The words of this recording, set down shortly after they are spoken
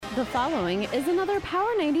The following is another Power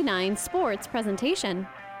 99 sports presentation.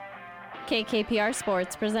 KKPR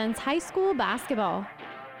Sports presents high school basketball.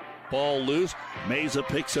 Ball loose. Meza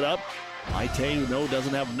picks it up. Maite, no,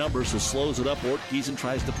 doesn't have numbers, so slows it up. Ortgiesen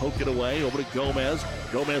tries to poke it away. Over to Gomez.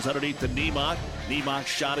 Gomez underneath to Niemock. Niemock's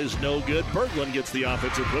shot is no good. Berglund gets the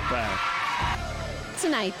offensive putback.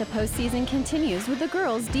 Tonight, the postseason continues with the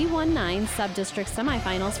girls D19 sub-district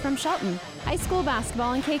semifinals from Shelton. High school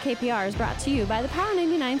basketball and KKPR is brought to you by the Power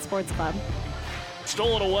 99 Sports Club.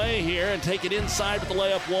 Stolen away here and taken inside, but the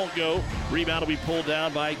layup won't go. Rebound will be pulled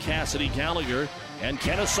down by Cassidy Gallagher. And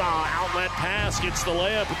Kennesaw outlet pass gets the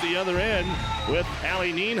layup at the other end with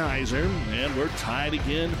Allie Nienheiser. And we're tied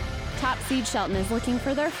again. Top seed Shelton is looking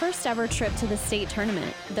for their first ever trip to the state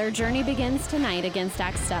tournament. Their journey begins tonight against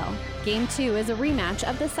Axtell. Game 2 is a rematch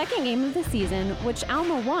of the second game of the season, which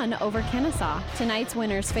Alma won over Kennesaw. Tonight's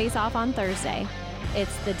winners face off on Thursday.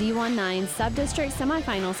 It's the D19 sub-district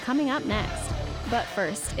semifinals coming up next. But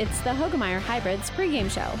first, it's the Hoegemeyer Hybrids pregame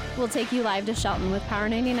show. We'll take you live to Shelton with Power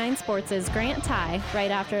 99 Sports' Grant Ty right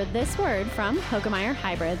after this word from Hoegemeyer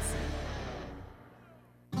Hybrids.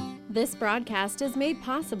 This broadcast is made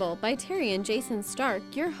possible by Terry and Jason Stark,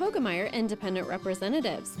 your Hoegemeyer independent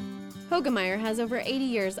representatives. Hoegemeyer has over 80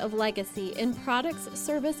 years of legacy in products,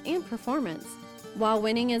 service, and performance. While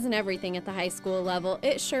winning isn't everything at the high school level,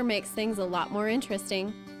 it sure makes things a lot more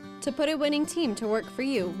interesting. To put a winning team to work for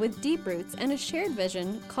you with deep roots and a shared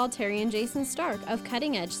vision, call Terry and Jason Stark of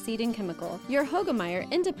Cutting Edge Seed and Chemical, your Hoegemeyer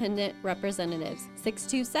independent representatives,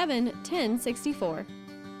 627-1064.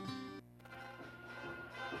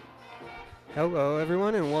 Hello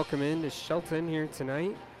everyone and welcome in to Shelton here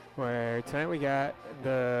tonight, where tonight we got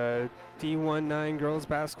the D19 girls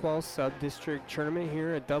basketball sub-district tournament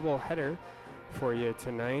here, a double header for you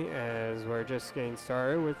tonight as we're just getting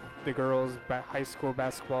started with the girls high school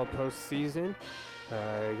basketball postseason.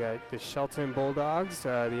 We got the Shelton Bulldogs,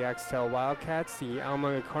 the Axtell Wildcats, the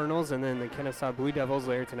Alma Cardinals, and then the Kennesaw Blue Devils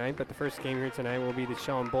later tonight. But the first game here tonight will be the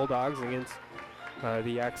Shelton Bulldogs against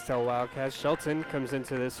the Axtell Wildcats. Shelton comes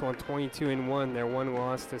into this one 22-1. Their one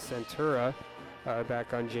loss to Centura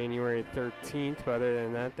back on January 13th. But other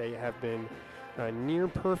than that, they have been near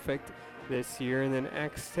perfect this year. And then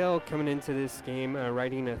Axtell coming into this game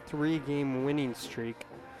riding a 3-game winning streak.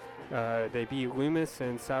 They beat Loomis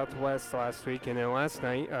and Southwest last week, and then last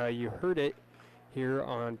night you heard it here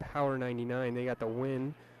on Power 99. They got the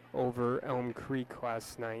win over Elm Creek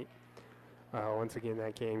last night. Once again,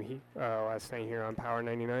 that game last night here on Power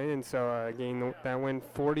 99, and so again that win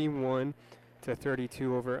 41-32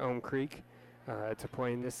 over Elm Creek to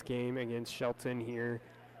play in this game against Shelton here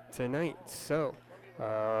tonight. So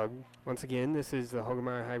once again, this is the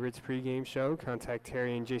Hoegemeyer Hybrids pregame show. Contact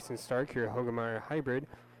Terry and Jason Stark, your Hoegemeyer Hybrid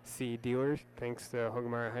seed dealer. Thanks to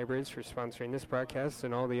Hoegemeyer Hybrids for sponsoring this broadcast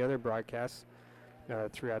and all the other broadcasts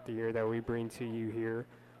throughout the year that we bring to you here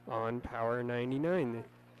on Power 99.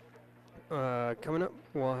 Coming up,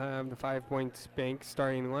 we'll have the 5 Points Bank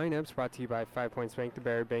starting lineups brought to you by 5 Points Bank, the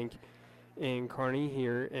Bear Bank in Kearney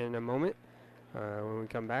here in a moment. When we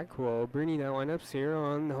come back, we'll bring you that lineups here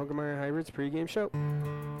on the Hoegemeyer Hybrids pregame show.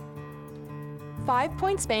 5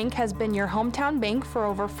 Points Bank has been your hometown bank for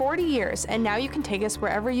over 40 years, and now you can take us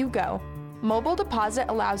wherever you go. Mobile Deposit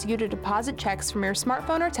allows you to deposit checks from your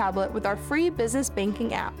smartphone or tablet with our free business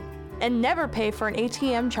banking app. And never pay for an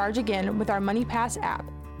ATM charge again with our MoneyPass app.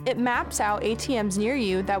 It maps out ATMs near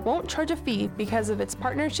you that won't charge a fee because of its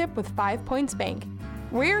partnership with 5 Points Bank.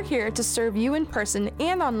 We're here to serve you in person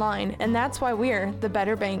and online, and that's why we're the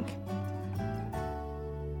better bank.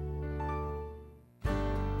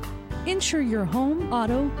 Insure your home,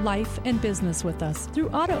 auto, life, and business with us through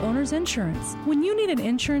Auto Owners Insurance. When you need an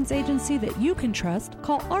insurance agency that you can trust,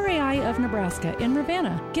 call RAI of Nebraska in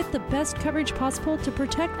Ravenna. Get the best coverage possible to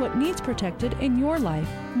protect what needs protected in your life.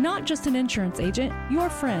 Not just an insurance agent, your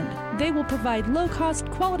friend. They will provide low-cost,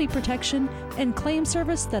 quality protection and claim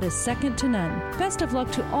service that is second to none. Best of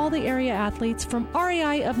luck to all the area athletes from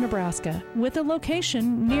RAI of Nebraska, with a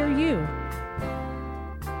location near you.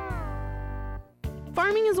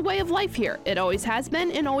 Farming is a way of life here. It always has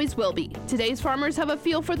been and always will be. Today's farmers have a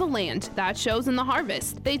feel for the land. That shows in the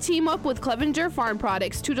harvest. They team up with Clevenger Farm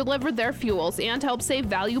Products to deliver their fuels and help save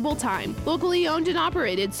valuable time. Locally owned and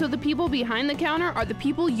operated, so the people behind the counter are the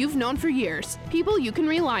people you've known for years. People you can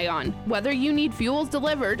rely on. Whether you need fuels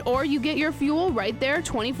delivered or you get your fuel right there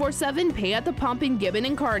 24/7, pay at the pump in Gibbon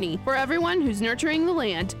and Kearney. For everyone who's nurturing the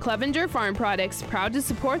land, Clevenger Farm Products, proud to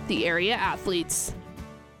support the area athletes.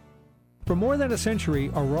 For more than a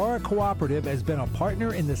century, Aurora Cooperative has been a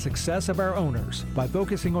partner in the success of our owners. By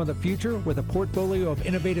focusing on the future with a portfolio of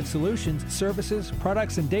innovative solutions, services,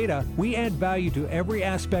 products, and data, we add value to every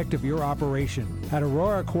aspect of your operation. At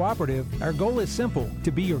Aurora Cooperative, our goal is simple: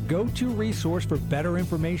 to be your go-to resource for better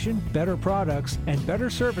information, better products, and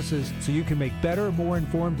better services so you can make better, more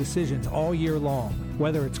informed decisions all year long.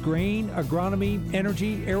 Whether it's grain, agronomy,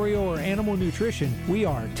 energy, aerial, or animal nutrition, we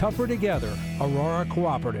are tougher together. Aurora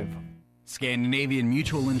Cooperative. Scandinavian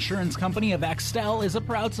Mutual Insurance Company of Axtell is a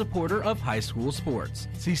proud supporter of high school sports.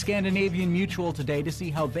 See Scandinavian Mutual today to see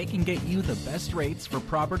how they can get you the best rates for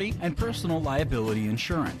property and personal liability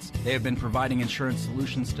insurance. They have been providing insurance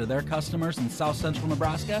solutions to their customers in South Central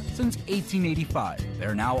Nebraska since 1885.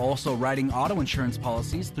 They're now also writing auto insurance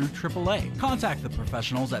policies through AAA. Contact the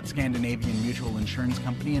professionals at Scandinavian Mutual Insurance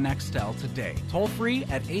Company in Axtell today. Toll free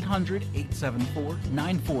at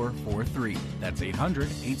 800-874-9443. That's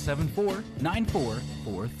 800-874-9443.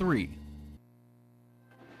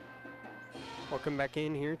 Welcome back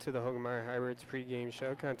in here to the Hoegemeyer Hybrids pregame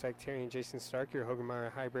show. Contact Terry and Jason Stark, your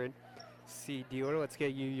Hoegemeyer Hybrid seed dealer. Let's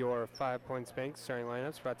get you your 5 Points Bank starting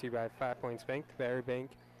lineups, brought to you by 5 Points Bank, the Battery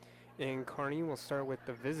Bank in Kearney. We'll start with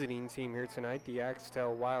the visiting team here tonight, the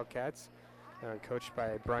Axtell Wildcats, coached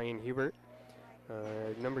by Brian Hubert.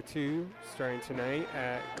 Number 2 starting tonight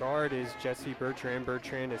at guard is Jesse Bertrand.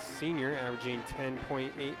 Bertrand is senior, averaging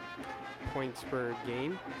 10.8 points per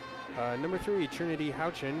game. Number 3, Trinity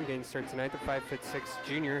Houchin, getting started tonight, the 5'6"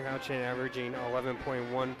 junior. Houchin averaging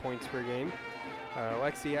 11.1 points per game.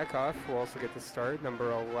 Lexi Eckhoff will also get the start,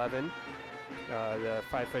 number 11. The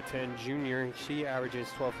 5'10" junior, she averages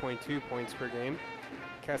 12.2 points per game.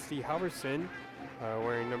 Cassidy Halverson,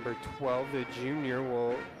 wearing number 12, the junior,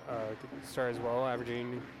 will start as well,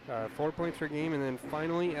 averaging 4 points per game. And then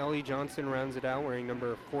finally, Ellie Johnson rounds it out, wearing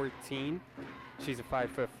number 14. She's a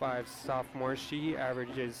 5'5" sophomore. She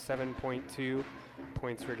averages 7.2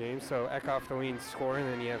 points per game. So Eckhoff the leading scorer, and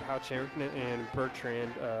then you have Houchin and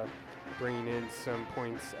Bertrand bringing in some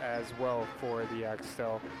points as well for the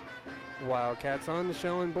Axtell Wildcats. On the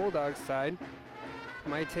Shelton Bulldogs side,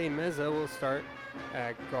 Maite Meza will start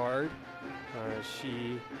at guard.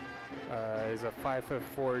 She is a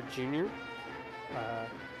 5'4" junior.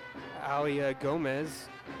 Alia Gomez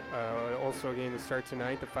also getting the start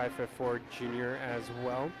tonight, the 5'4" junior as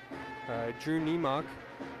well. Drew Niemock,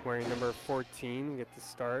 wearing number 14, get the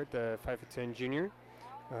start, the 5'10" junior.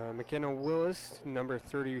 McKenna Willis, number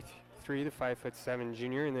 33, the 5'7"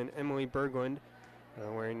 junior. And then Emily Berglund,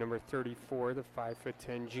 wearing number 34, the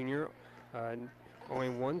 5'10" junior. Only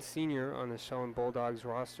one senior on the Shelton Bulldogs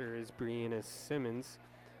roster is Brianna Simmons,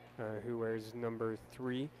 who wears number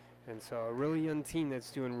 3. And so a really young team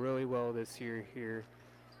that's doing really well this year here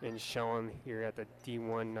in Shelton, here at the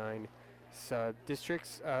D19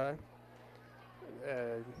 sub-districts.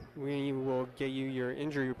 We will get you your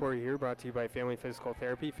injury report here, brought to you by Family Physical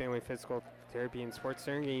Therapy. Family Physical Therapy and Sports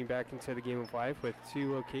Center, getting you back into the game of life with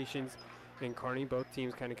 2 locations in Kearney. Both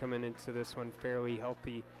teams kind of coming into this one fairly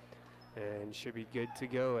healthy and should be good to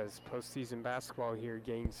go as postseason basketball here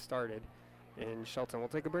getting started in Shelton. We'll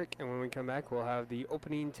take a break, and when we come back, we'll have the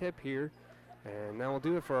opening tip here. And that will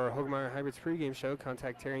do it for our Hoegemeyer Hybrids pregame show.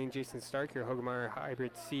 Contact Terry and Jason Stark, your Hoegemeyer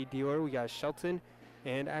Hybrid seed dealer. We got Shelton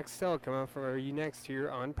and Axtell come out for you next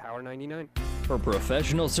here on Power 99. For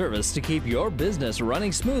professional service to keep your business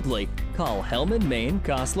running smoothly, call Hellman, Maine,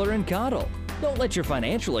 Kostler, and Cottle. Don't let your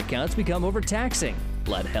financial accounts become overtaxing.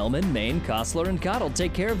 Let Hellman, Maine, Kostler, and Cottle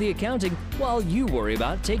take care of the accounting while you worry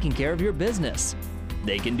about taking care of your business.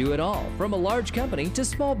 They can do it all, from a large company to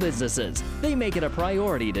small businesses. They make it a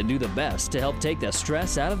priority to do the best to help take the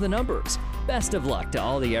stress out of the numbers. Best of luck to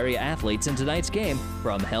all the area athletes in tonight's game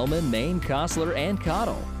from Hellman, Maine, Kostler, and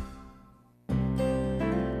Cottle.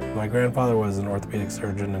 My grandfather was an orthopedic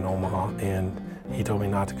surgeon in Omaha, and he told me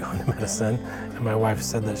not to go into medicine. And my wife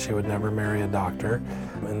said that she would never marry a doctor.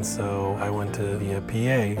 And so I went to be a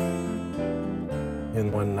PA.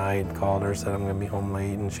 And one night called her, said I'm going to be home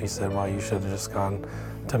late, and she said, well, you should have just gone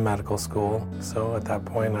to medical school. So at that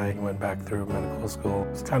point I went back through medical school.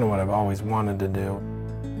 It's kind of what I've always wanted to do.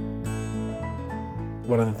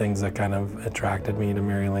 One of the things that kind of attracted me to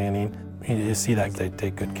Mary Lanning, you see that they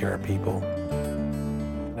take good care of people.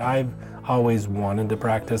 I've always wanted to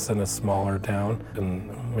practice in a smaller town, and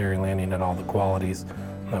Mary Lanning had all the qualities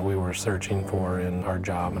that we were searching for in our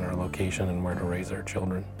job and our location and where to raise our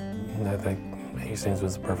children. And I think Hastings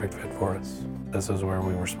was the perfect fit for us. This is where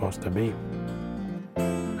we were supposed to be.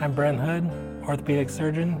 I'm Brent Hood, orthopedic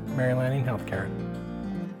surgeon, Mary Lanning Healthcare.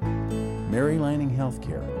 Mary Lanning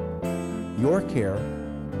Healthcare. Your care,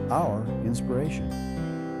 our inspiration.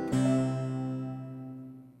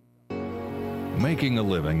 Making a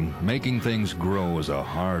living, making things grow is a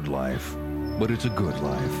hard life, but it's a good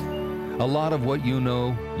life. A lot of what you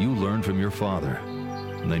know, you learned from your father,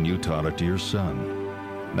 and then you taught it to your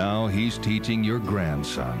son. Now he's teaching your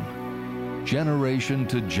grandson. Generation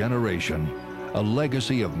to generation, a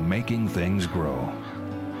legacy of making things grow.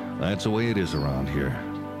 That's the way it is around here.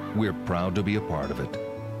 We're proud to be a part of it.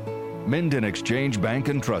 Minden Exchange Bank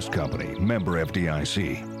and Trust Company, member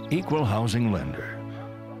FDIC, equal housing lender.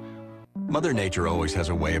 Mother Nature always has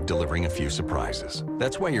a way of delivering a few surprises.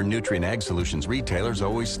 That's why your Nutrient Ag Solutions retailer's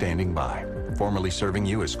always standing by. Formerly serving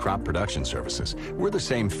you as Crop Production Services, we're the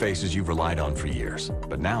same faces you've relied on for years,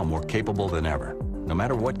 but now more capable than ever, no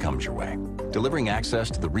matter what comes your way. Delivering access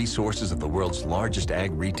to the resources of the world's largest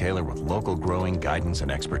ag retailer with local growing guidance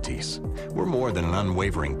and expertise. We're more than an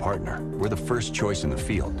unwavering partner. We're the first choice in the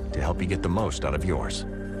field to help you get the most out of yours.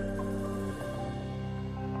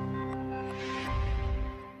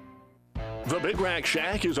 The Big Rack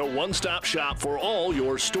Shack is a one-stop shop for all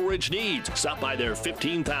your storage needs. Stop by their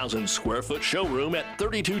 15,000 square foot showroom at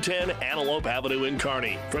 3210 Antelope Avenue in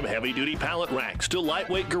Kearney. From heavy-duty pallet racks to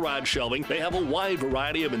lightweight garage shelving, they have a wide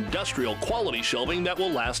variety of industrial quality shelving that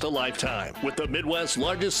will last a lifetime. With the Midwest's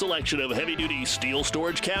largest selection of heavy-duty steel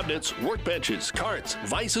storage cabinets, workbenches, carts,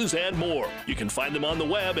 vices, and more. You can find them on the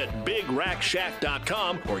web at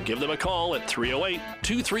BigRackShack.com or give them a call at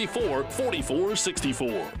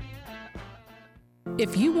 308-234-4464.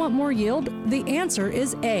 If you want more yield, the answer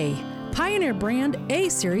is A. Pioneer brand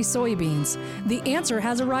A-Series soybeans. The answer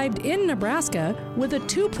has arrived in Nebraska with a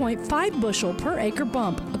 2.5 bushel per acre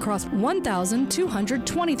bump across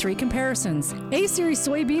 1,223 comparisons. A-Series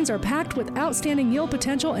soybeans are packed with outstanding yield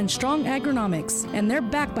potential and strong agronomics, and they're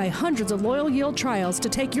backed by hundreds of loyal yield trials to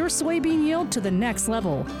take your soybean yield to the next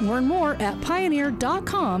level. Learn more at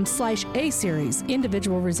pioneer.com/A-Series.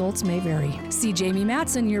 Individual results may vary. See Jamie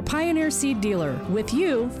Matson, your Pioneer seed dealer, with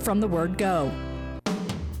you from the word go.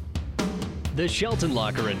 The Shelton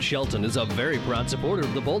Locker in Shelton is a very proud supporter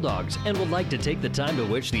of the Bulldogs and would like to take the time to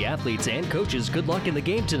wish the athletes and coaches good luck in the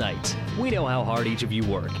game tonight. We know how hard each of you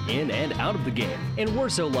work, in and out of the game, and we're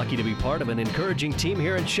so lucky to be part of an encouraging team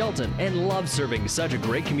here in Shelton and love serving such a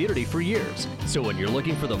great community for years. So when you're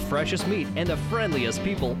looking for the freshest meat and the friendliest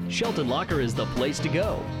people, Shelton Locker is the place to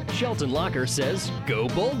go. Shelton Locker says, go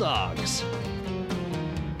Bulldogs!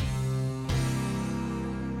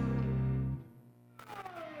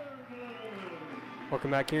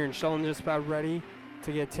 Welcome back here in Shelton, just about ready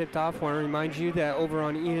to get tipped off. Want to remind you that over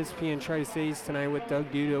on ESPN Tri-Cities tonight with Doug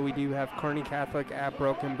Duda, we do have Kearney Catholic at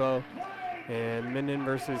Broken Bow and Minden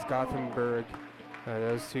versus Gothenburg.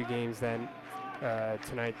 Those two games then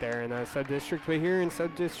tonight there in that sub-district. But here in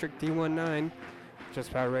sub-district D19,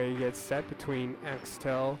 just about ready to get set between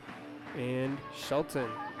Axtell and Shelton.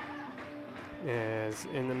 As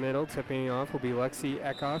in the middle, tipping off will be Lexi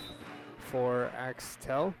Eckhoff for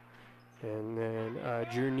Axtell. And then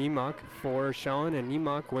Drew Niemock for Shelton, and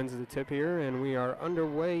Niemock wins the tip here, and we are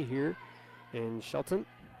underway here in Shelton.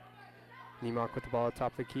 Niemock with the ball at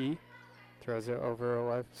top of the key, throws it over the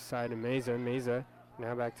left side to Meza. Meza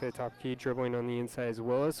now back to the top key, dribbling on the inside is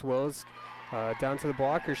Willis. Willis down to the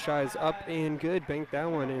blocker, shot is up and good. Banked that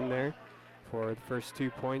one in there for the first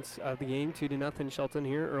 2 points of the game. 2-0 Shelton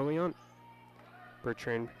here early on.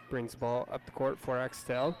 Bertrand brings the ball up the court for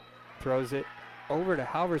Axtell, throws it over to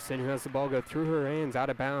Halverson, who has the ball go through her hands, out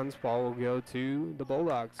of bounds. Ball will go to the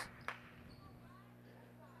Bulldogs.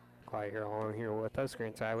 Quiet here along here with us.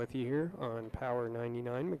 Grant Ty with you here on Power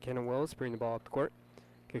 99. McKenna Willis bring the ball up the court.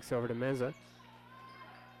 Kicks over to Meza.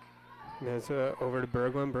 Meza over to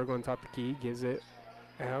Berglund. Berglund top the key. Gives it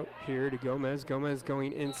out here to Gomez. Gomez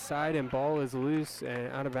going inside, and ball is loose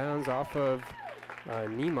and out of bounds off of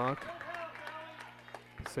Niemock.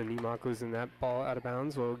 So Niemock losing that ball out of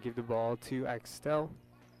bounds. We'll give the ball to Axtell.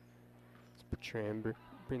 Bertrand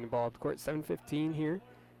bring the ball up the court. 7:15 here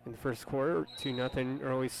in the first quarter. 2-0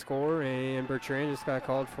 early score, and Bertrand just got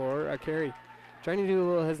called for a carry. Trying to do a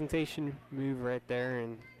little hesitation move right there,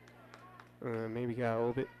 and maybe got a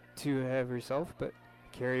little bit too ahead of herself, but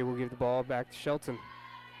carry will give the ball back to Shelton.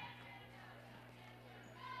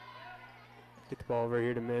 Get the ball over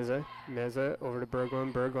here to Meza. Meza over to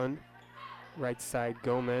Berglund. Berglund. Right side,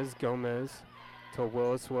 Gomez. Gomez to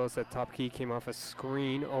Willis. Willis at top key, came off a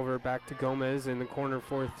screen. Over back to Gomez in the corner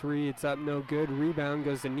for 3. It's up, no good. Rebound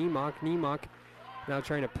goes to Niemock. Niemock now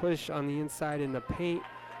trying to push on the inside in the paint.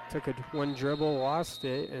 Took one dribble, lost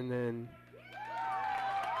it, and then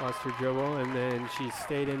lost her dribble, and then she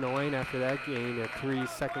stayed in the lane after that, gained a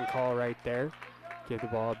 3-second call right there. Give the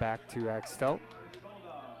ball back to Axtell.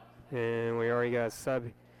 And we already got a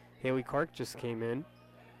sub. Haley Clark just came in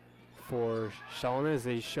for Shelton as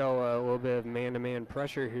they show a little bit of man-to-man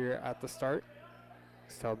pressure here at the start.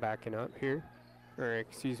 Still backing up here.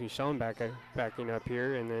 Shelton backing up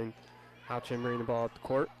here, and then Houchin bringing the ball up the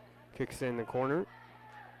court. Kicks it in the corner.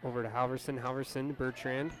 Over to Halverson. Halverson to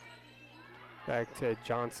Bertrand. Back to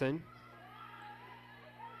Johnson.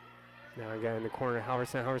 Now again in the corner,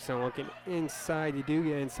 Halverson. Halverson looking inside. You do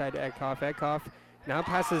get inside to Eckhoff. Eckhoff now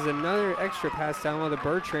passes another extra pass down to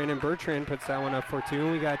Bertrand, and Bertrand puts that one up for two.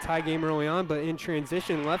 And we got a tie game early on, but in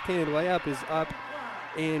transition, left-handed layup is up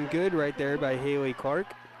and good right there by Haley Clark.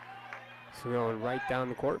 So going right down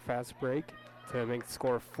the court, fast break to make the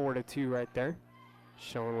score 4-2 right there.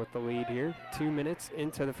 Showing with the lead here. 2 minutes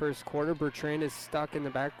into the first quarter. Bertrand is stuck in the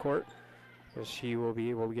backcourt, but she will be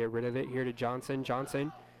able to get rid of it here to Johnson.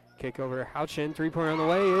 Johnson, kick over Houchin. Three-pointer on the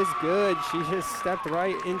way is good. She just stepped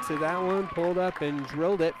right into that one, pulled up and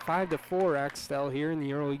drilled it. 5-4 Axtell here in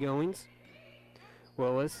the early goings.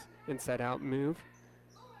 Willis, inside out move.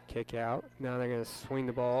 Kick out. Now they're going to swing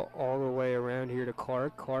the ball all the way around here to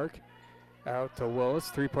Clark. Clark out to Willis.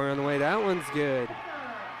 Three-pointer on the way. That one's good.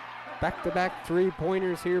 Back-to-back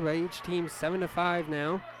three-pointers here by each team. 7-5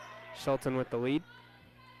 now. Shelton with the lead.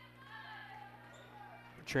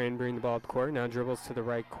 Bertrand bring the ball up the court. Now dribbles to the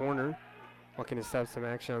right corner. Looking to set some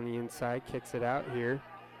action on the inside. Kicks it out here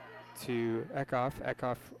to Eckhoff.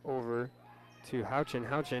 Eckhoff over to Houchin.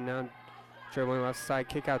 Houchin now dribbling left side.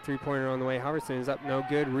 Kick out three-pointer on the way. Halverson is up. No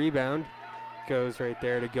good. Rebound goes right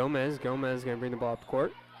there to Gomez. Gomez going to bring the ball up the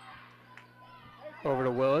court. Over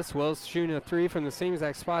to Willis. Willis shooting a three from the same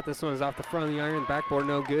exact spot. This one is off the front of the iron. Backboard,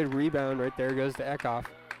 no good. Rebound right there goes to Eckhoff.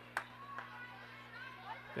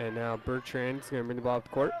 And now Bertrand is going to bring the ball up the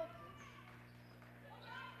court.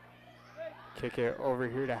 Kick it over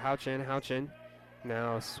here to Houchin. Houchin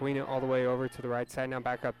now swing it all the way over to the right side. Now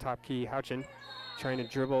back up top key. Houchin trying to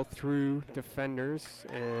dribble through defenders.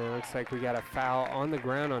 And it looks like we got a foul on the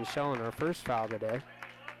ground on Shelton, our first foul today.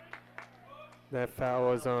 That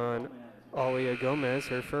foul was on Alia Gomez,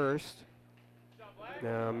 her first.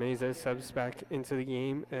 Now Meza subs back into the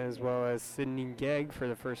game, as well as Sydney Gegg for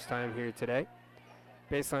the first time here today.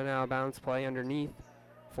 Baseline out of bounds play underneath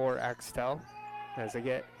for Axtell as they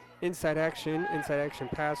get inside action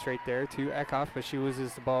pass right there to Eckhoff, but she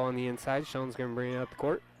loses the ball on the inside. Shelton's going to bring it up the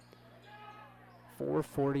court.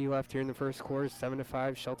 4:40 left here in the first quarter,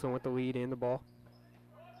 7-5. Shelton with the lead and the ball.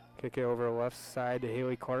 Kick it over the left side to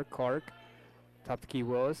Haley Clark. Clark, top the key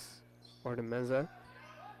Willis. Or to Meza.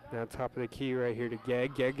 Now top of the key right here to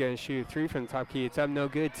Gegg. Gegg going to shoot a three from the top key. It's up, no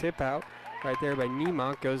good. Tip out right there by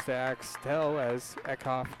Niemock. Goes to Axtell as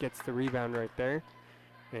Eckhoff gets the rebound right there.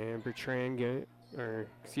 And Houchin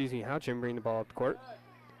bring the ball up the court.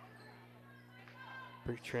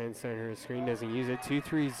 Bertrand center her screen, doesn't use it.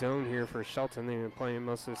 2-3 zone here for Shelton. They've been playing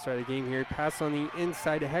most of the start of the game here. Pass on the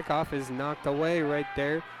inside to Eckhoff is knocked away right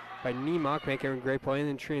there by Niemock, making a great play. And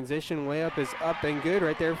then transition layup is up and good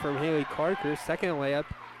right there from Haley Clark. Her second layup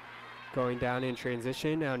going down in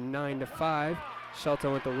transition. Now 9-5.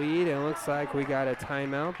 Shelton with the lead. And it looks like we got a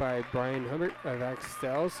timeout by Brian Hubbard of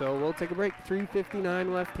Axtell. So we'll take a break.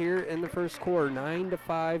 3:59 left here in the first quarter.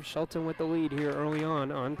 9-5. Shelton with the lead here early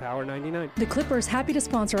on Power 99. The Clipper is happy to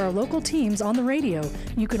sponsor our local teams on the radio.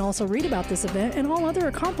 You can also read about this event and all other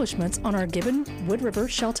accomplishments on our Gibbon, Wood River,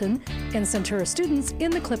 Shelton, and Centura students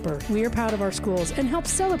in the Clipper. We are proud of our schools and help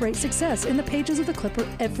celebrate success in the pages of the Clipper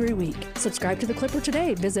every week. Subscribe to the Clipper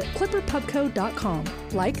today. Visit clipperpubco.com.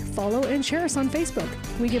 Like, follow, and share us on Facebook.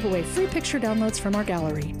 We give away free picture downloads from our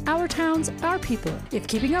gallery. Our towns, our people. If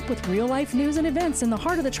keeping up with real-life news and events in the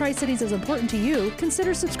heart of the Tri-Cities is important to you,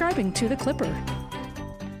 consider subscribing to the Clipper.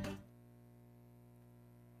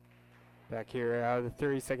 Back here out of the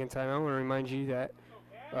 30-second timeout, I want to remind you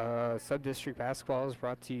that Sub-District Basketball is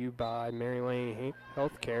brought to you by Mary Lane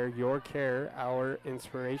Healthcare, your care, our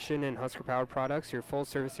inspiration, and Husker Power Products, your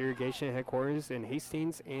full-service irrigation headquarters in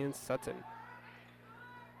Hastings and Sutton.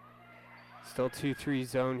 Still 2-3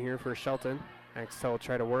 zone here for Shelton. Axtell will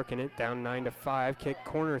try to work in it, down 9-5. Kick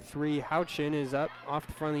corner three. Houchin is up off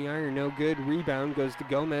the front of the iron, no good. Rebound goes to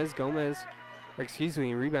Gomez. Rebound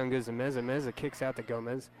goes to Meza. Meza kicks out to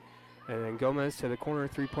Gomez. And then Gomez to the corner,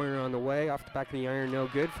 three-pointer on the way. Off the back of the iron, no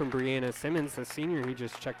good from Brianna Simmons, the senior who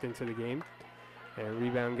just checked into the game. And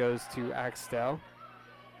rebound goes to Axtell.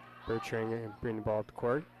 Bertrand going to bring the ball up the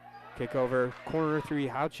court. Kick over, corner three.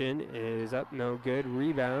 Houchin is up, no good.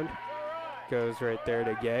 Rebound goes right there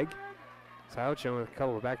to Gegg. So Houchin with a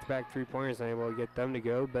couple of back-to-back three-pointers, unable to get them to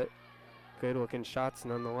go, but good-looking shots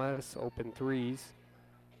nonetheless, open threes.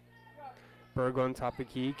 Berg on top of the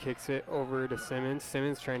key, kicks it over to Simmons.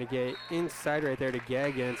 Simmons trying to get inside right there to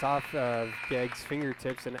Gegg, and it's off of Gegg's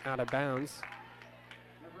fingertips and out of bounds.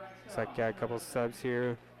 Looks like got a couple subs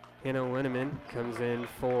here. Hannah Linneman comes in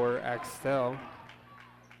for Axtell.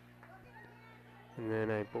 And then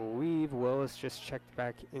I believe Willis just checked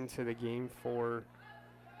back into the game for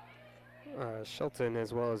Shelton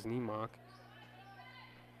as well as Niemock.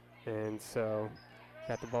 And so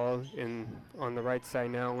got the ball in on the right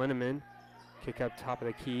side now. Linneman kick up top of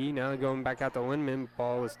the key. Now going back out to Linneman.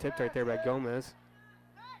 Ball was tipped right there by Gomez.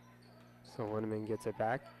 So Linneman gets it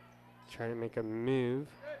back. Trying to make a move.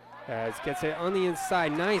 As gets it on the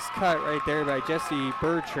inside. Nice cut right there by Jessie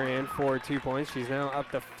Bertrand for 2 points. She's now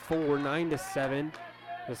up to 4, 9-7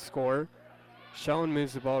 the score. Shelton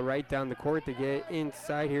moves the ball right down the court to get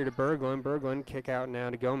inside here to Berglund. Berglund kick out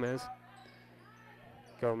now to Gomez.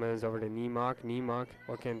 Gomez over to Niemock. Niemock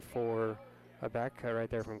looking for a back cut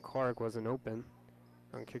right there from Clark. Wasn't open.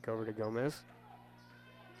 On kick over to Gomez.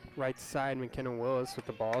 Right side, McKenna Willis with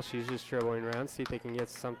the ball. She's just dribbling around. See if they can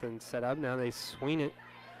get something set up. Now they swing it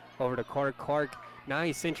over to Clark. Clark,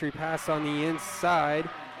 nice entry pass on the inside,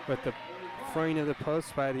 but the fronting of the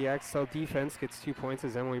post by the Axtell defense gets 2 points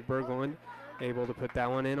as Emily Berglund able to put that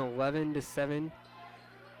one in. 11-7.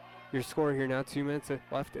 Your score here now. 2 minutes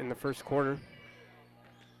left in the first quarter.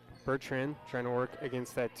 Bertrand trying to work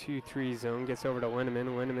against that 2-3 zone. Gets over to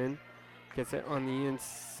Linneman. Linneman gets it on the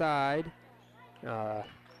inside.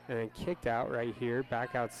 And then kicked out right here.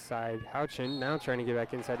 Back outside Houchin. Now trying to get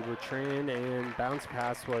back inside to Bertrand. And bounce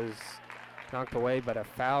pass was knocked away, but a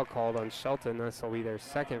foul called on Shelton. This will be their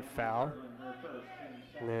second foul.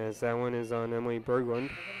 And as that one is on Emily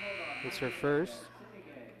Berglund. It's her first.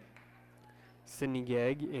 Sydney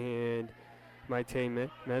Gegg and Maite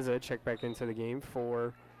Meza check back into the game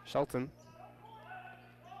for Shelton.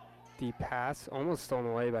 Deep pass, almost stolen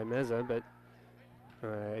away by Meza, but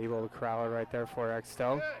able to corral it right there for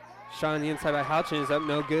Axtell. Shot on the inside by Houchin is up,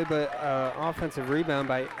 no good, but offensive rebound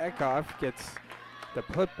by Eckhoff gets the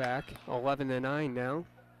putback. 11-9 now.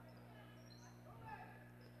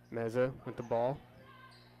 Meza with the ball.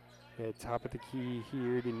 At top of the key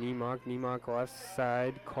here to Niemock. Niemock left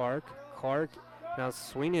side, Clark. Clark now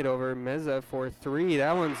swing it over Meza for 3.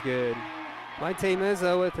 That one's good. Maite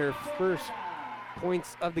Meza with her first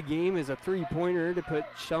points of the game is a 3-pointer to put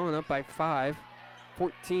Shelton up by 5.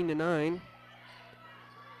 14-9.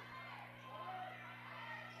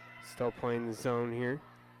 Still playing the zone here.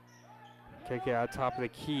 Kick it out top of the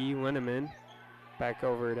key. Linneman back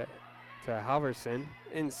over to Halverson.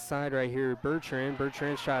 Inside right here, Bertrand.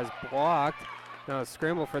 Bertrand's shot is blocked. Now a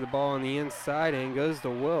scramble for the ball on the inside and goes to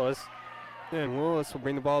Willis. And Willis will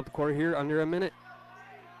bring the ball up the court here under a minute.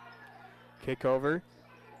 Kick over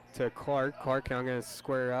to Clark. Clark now going to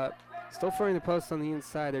square up. Still throwing the post on the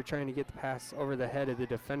inside. They're trying to get the pass over the head of the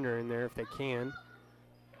defender in there if they can.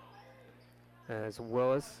 As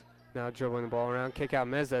Willis now dribbling the ball around. Kick out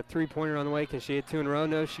Meza. 3-pointer on the way. Can she hit 2 in a row?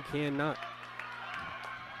 No, she cannot.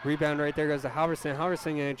 Rebound right there goes to Halverson.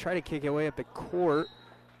 Halverson going to try to kick it way up the court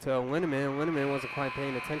to Linneman. Linneman wasn't quite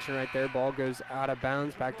paying attention right there. Ball goes out of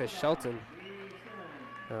bounds back to Shelton.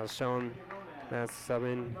 Now Shelton that's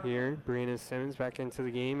subbing here. Brianna Simmons back into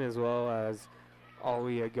the game as well as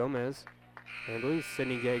Alia Gomez. And I believe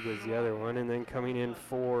Sydney Gegg was the other one. And then coming in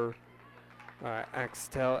for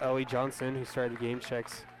Axtell, Ellie Johnson, who started the game,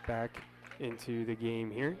 checks back into the game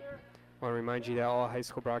here. I want to remind you that all high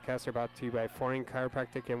school broadcasts are brought to you by Flooring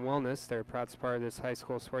Chiropractic and Wellness. They're a proud part of this high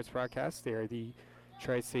school sports broadcast. They are the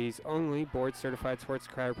Tri-Cities only board-certified sports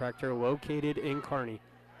chiropractor located in Kearney.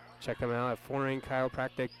 Check them out at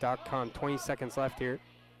flooringchiropractic.com. 20 seconds left here.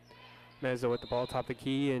 Meza with the ball top of the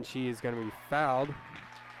key, and she is going to be fouled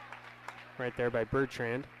right there by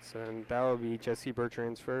Bertrand. So that will be Jessie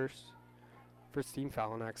Bertrand's first team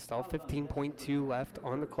foul on Axtell. 15.2 left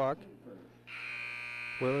on the clock.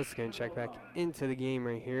 Willis going to check back into the game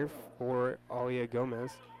right here for Alia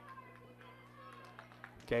Gomez.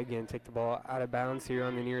 Gegg going to take the ball out of bounds here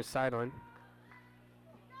on the near sideline.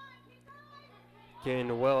 Getting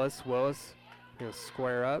to Willis. Willis going to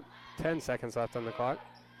square up. 10 seconds left on the clock.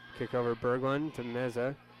 Kick over Berglund to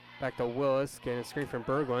Meza. Back to Willis. Getting a screen from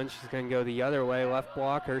Berglund. She's going to go the other way. Left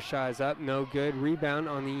block. Her shot is up. No good. Rebound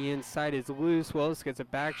on the inside is loose. Willis gets a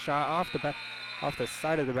back shot off the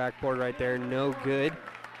side of the backboard right there. No good.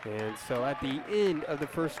 And so at the end of the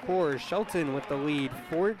first quarter, Shelton with the lead,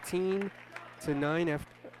 14-9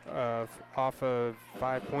 off of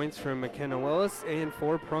 5 points from McKenna Willis and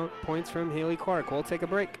 4 points from Haley Clark. We'll take a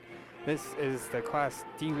break. This is the Class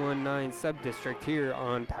D19 sub-district here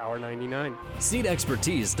on Power 99. Seed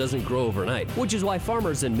expertise doesn't grow overnight, which is why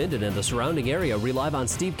farmers in Minden and the surrounding area rely on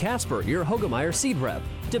Steve Casper, your Hoegemeyer seed rep.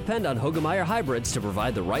 Depend on Hoegemeyer hybrids to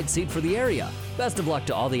provide the right seed for the area. Best of luck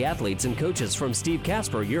to all the athletes and coaches from Steve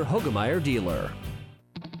Casper, your Hoegemeyer dealer.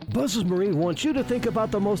 Buzz's Marine wants you to think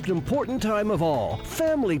about the most important time of all,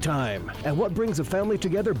 family time. And what brings a family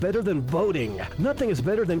together better than boating? Nothing is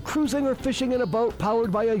better than cruising or fishing in a boat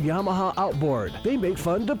powered by a Yamaha outboard. They make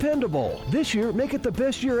fun dependable. This year, make it the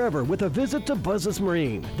best year ever with a visit to Buzz's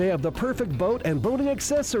Marine. They have the perfect boat and boating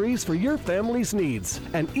accessories for your family's needs.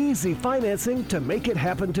 And easy financing to make it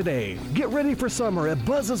happen today. Get ready for summer at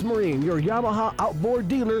Buzz's Marine, your Yamaha outboard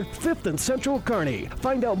dealer, 5th and Central Kearney.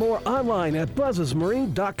 Find out more online at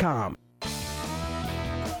buzzesmarine.com.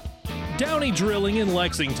 Downey Drilling in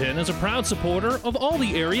Lexington is a proud supporter of all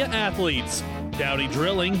the area athletes. Downey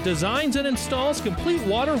Drilling designs and installs complete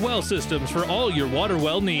water well systems for all your water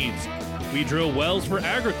well needs. We drill wells for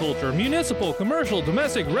agriculture, municipal, commercial,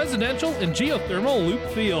 domestic, residential, and geothermal loop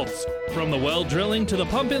fields. From the well drilling to the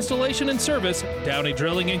pump installation and service, Downey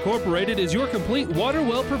Drilling Incorporated is your complete water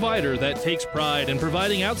well provider that takes pride in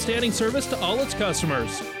providing outstanding service to all its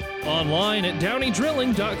customers. Online at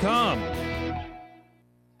downeydrilling.com.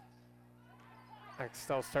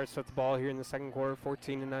 Axtell starts with the ball here in the second quarter,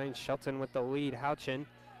 14-9. Shelton with the lead. Houchin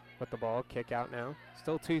with the ball. Kick out now.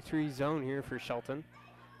 Still 2-3 zone here for Shelton.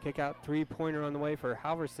 Kick out three-pointer on the way for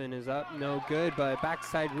Halverson is up. No good, but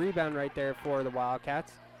backside rebound right there for the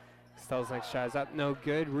Wildcats. Axtell's next shot is up. No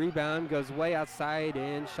good. Rebound goes way outside,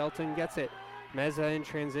 and Shelton gets it. Meza in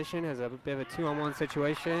transition has a bit of a 2-on-1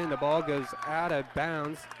 situation. The ball goes out of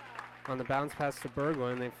bounds on the bounce pass to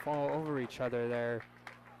Berglund. They fall over each other there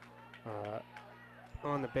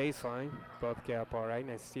on the baseline. Both get up all right.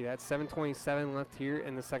 Nice to see that. 7:27 left here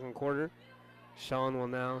in the second quarter. Shelton will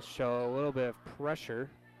now show a little bit of pressure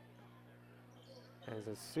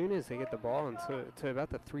as soon as they get the ball into about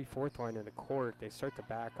the 3/4 line of the court, they start to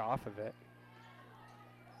back off of it.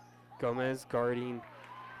 Gomez guarding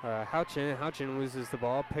Houchin. Houchin loses the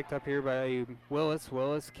ball, picked up here by Willis.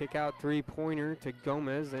 Willis kick out three-pointer to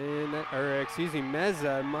Gomez, and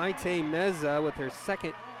Meza, Maite Meza with her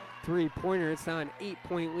second three-pointer. It's now an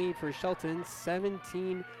 8-point lead for Shelton,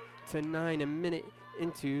 17-9, a minute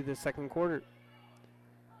into the second quarter.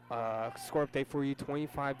 Score update for you,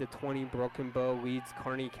 25-20. Broken Bow leads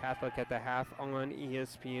Kearney Catholic at the half on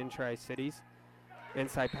ESPN Tri-Cities.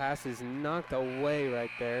 Inside pass is knocked away right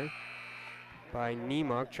there by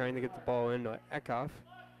Nemok, trying to get the ball into Eckhoff.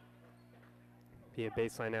 Be a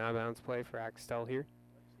baseline out-of-bounds play for Axtell here.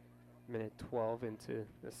 Minute 12 into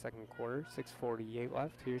the second quarter, 6:48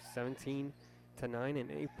 left. Here's 17-9, an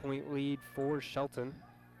 8-point lead for Shelton.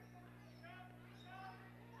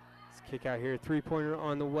 Let's kick out here. Three-pointer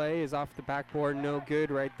on the way is off the backboard, no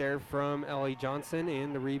good right there from Ellie Johnson,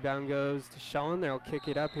 and the rebound goes to Shelton. They'll kick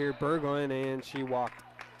it up here, Berglund, and she walked.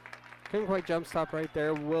 Couldn't quite jump stop right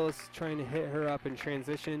there. Willis trying to hit her up in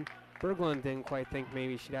transition. Berglund didn't quite think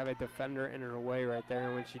maybe she'd have a defender in her way right there,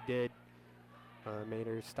 and when she did, made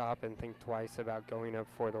her stop and think twice about going up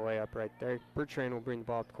for the layup right there. Bertrand will bring the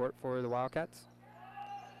ball up the court for the Wildcats.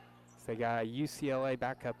 So they got a UCLA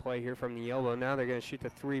backup play here from the elbow. Now they're going to shoot the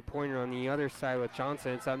three-pointer on the other side with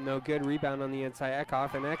Johnson. It's up, no good. Rebound on the inside,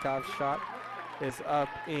 Eckhoff, and Eckhoff's shot is up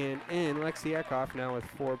and in. Lexi Eckhoff now with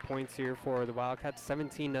 4 points here for the Wildcats,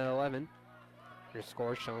 17-11. Your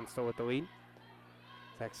score, Sean still with the lead.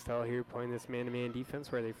 Axtell here playing this man-to-man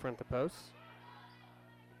defense where they front the posts.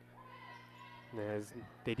 As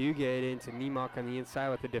they do get into Nemok on the inside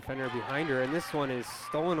with the defender behind her, and this one is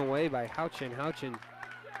stolen away by Houchin. Houchin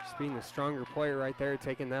just being the stronger player right there,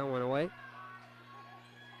 taking that one away.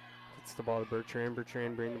 Gets the ball to Bertrand.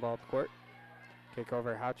 Bertrand bring the ball up the court. Kick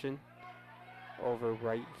over Houchin. Over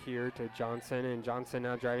right here to Johnson, and Johnson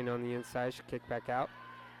now driving on the inside. Should kick back out.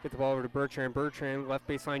 Get the ball over to Bertrand. Bertrand, left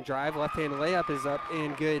baseline drive. Left-hand layup is up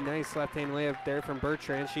and good. Nice left-hand layup there from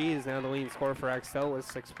Bertrand. She is now the leading scorer for Axtell with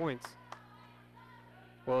 6 points.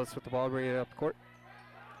 Willis with the ball, bringing it up the court.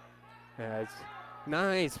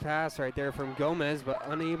 Nice pass right there from Gomez, but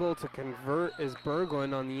unable to convert is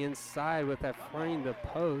Berglund on the inside with that finding the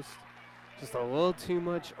post. Just a little too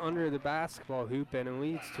much under the basketball hoop, and it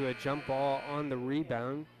leads to a jump ball on the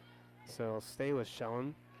rebound. So it'll stay with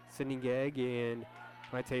Shelton. Sydney Gegg and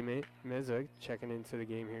Maite Meza checking into the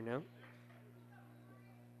game here now.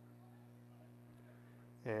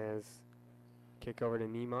 As kick over to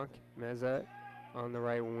Nemok. Meza on the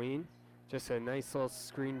right wing. Just a nice little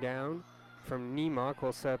screen down from Nemok.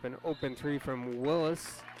 Will set up an open three from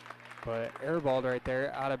Willis, but airballed right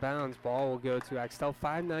there, out of bounds. Ball will go to Axtell.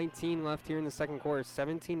 5:19 left here in the second quarter,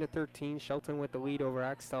 17-13. Shelton with the lead over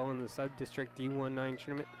Axtell in the Sub-District D19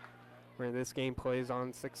 tournament, where this game plays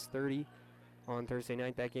on 6:30 on Thursday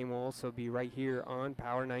night. That game will also be right here on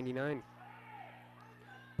Power 99.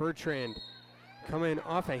 Bertrand coming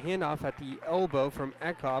off a handoff at the elbow from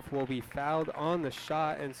Eckhoff will be fouled on the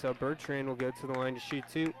shot, and so Bertrand will go to the line to shoot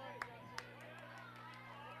 2.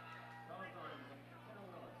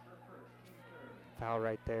 Foul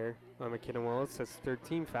right there on McKenna Willis. That's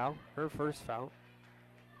 13th foul, her first foul.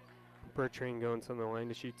 Bertrand going to the line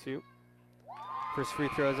to shoot 2. First free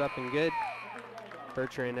throw is up and good.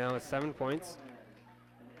 Bertrand now with 7 points.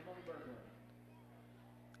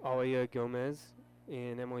 Alia Gomez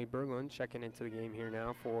and Emily Berglund checking into the game here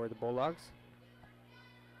now for the Bulldogs.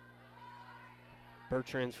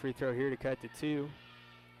 Bertrand's free throw here to cut to 2.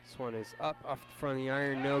 This one is up off the front of the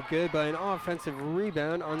iron, no good, but an offensive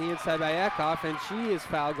rebound on the inside by Eckhoff, and she is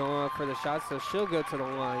fouled going up for the shot, so she'll go to the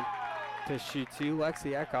line to shoot 2.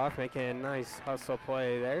 Lexi Eckhoff making a nice hustle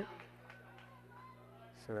play there.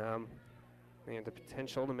 So now they have the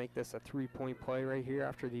potential to make this a 3-point play right here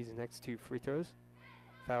after these next 2 free throws.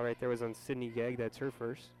 Foul right there was on Sydney Gegg, that's her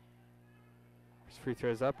first. First free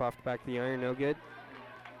throws up off the back of the iron, no good.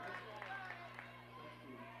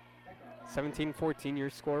 17-14 your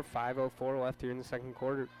score, 5:04 left here in the second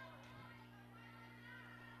quarter.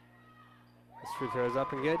 This free throw is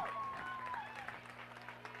up and good.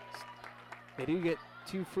 They do get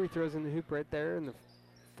 2 free throws in the hoop right there in the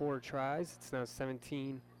 4 tries. It's now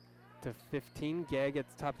 17-15. Gegg at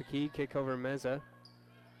the top of the key, kick over Meza.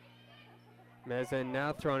 Meza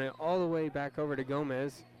now throwing it all the way back over to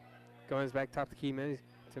Gomez. Gomez back top of the key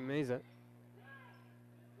to Meza.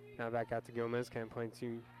 Now back out to Gomez, kind of playing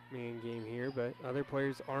 2-man game here, but other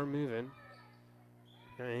players are moving.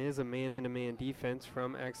 And it is a man-to-man defense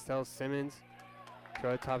from Axtell. Simmons.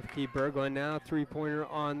 Throw it top of the key, Berglund now. 3-pointer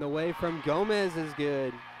on the way from Gomez is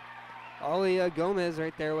good. Alia Gomez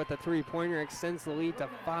right there with a 3-pointer extends the lead to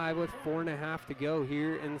 5 with 4.5 to go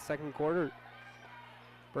here in the second quarter.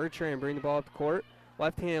 Bertrand bring the ball up the court.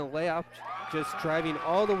 Left-hand layup, just driving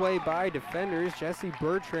all the way by defenders. Jesse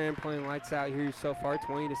Bertrand playing lights out here so far,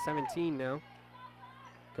 20-17 now.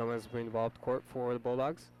 Gomez bring the ball up the court for the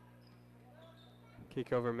Bulldogs.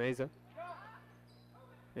 Kick over Meza.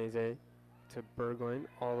 Meza to Berglund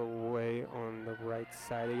all the way on the right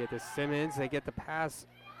side. They get to Simmons. They get the pass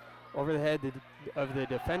over the head of the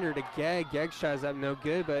defender to Gegg. Gegg shot is up, no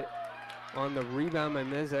good, but on the rebound by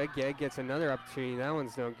Meza, Gegg gets another opportunity. That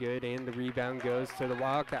one's no good, and the rebound goes to the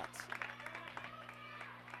Wildcats.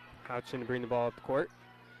 Houchin to bring the ball up the court.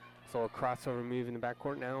 So a crossover move in the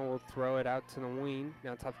backcourt now. We'll throw it out to the wing.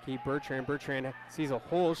 Now top of the key, Bertrand. Bertrand sees a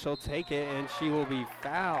hole. She'll take it, and she will be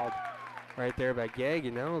fouled right there by Gegg,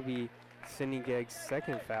 and that will be Sydney Gegg's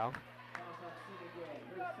second foul.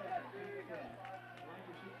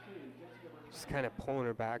 Just kind of pulling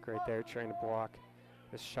her back right there, trying to block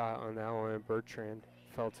the shot on that one. Bertrand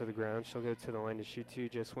fell to the ground. She'll go to the line to shoot 2.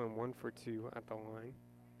 Just went 1 for 2 at the line.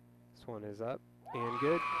 This one is up and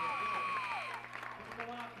good.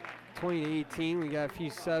 20-18, we got a few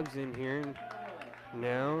subs in here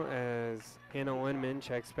now as Hannah Lindemann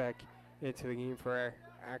checks back into the game for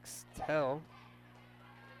Axtell.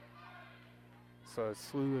 So a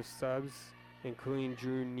slew of subs, including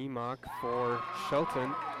Drew Niemock for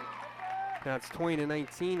Shelton. Now it's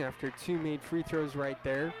 20-19 after 2 made free throws right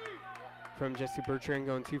there from Jesse Bertrand,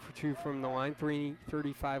 going 2 for 2 from the line.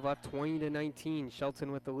 3:35 left, 20-19.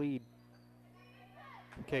 Shelton with the lead.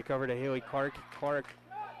 Kick over to Haley Clark. Clark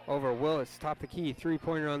over Willis, top the key.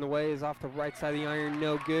 3-pointer on the way is off the right side of the iron.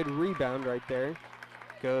 No good. Rebound right there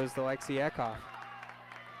goes to Lexi Eckhoff.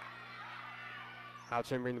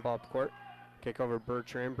 Houchin bring the ball up the court. Kick over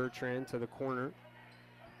Bertrand. Bertrand to the corner.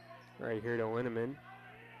 Right here to Lindemann.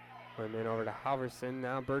 Lindemann over to Halverson.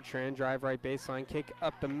 Now Bertrand, drive right baseline, kick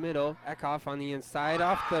up the middle. Eckhoff on the inside,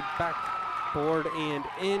 off the backboard and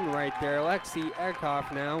in right there. Lexi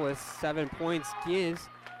Eckhoff now with 7 points gives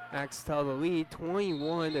Axtell the lead,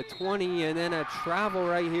 21-20, and then a travel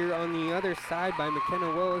right here on the other side by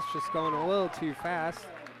McKenna Willis, just going a little too fast.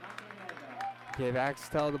 Give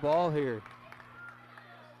Axtell the ball here.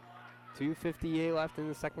 2:58 left in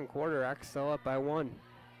the second quarter. Axtell up by 1.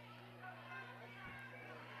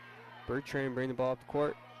 Bertrand bring the ball up the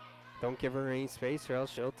court. Don't give her any space or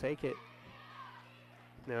else she'll take it.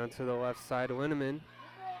 Now to the left side, Lindemann.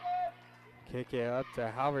 Kick it up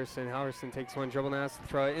to Halverson. Halverson takes one dribble now, has to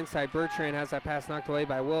throw it inside. Bertrand has that pass knocked away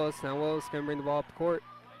by Willis. Now Willis going to bring the ball up the court.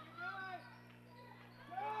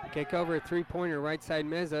 Kick over, 3-pointer, right side.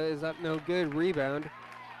 Meza is up, no good. Rebound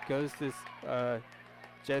goes to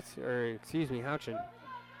Houchin.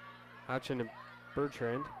 Houchin to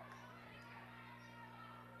Bertrand.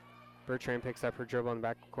 Bertrand picks up her dribble on the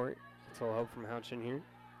back court. Gets a little help from Houchin here.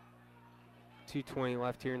 2:20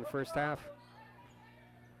 left here in the first half.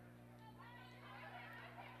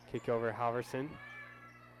 Kick over Halverson.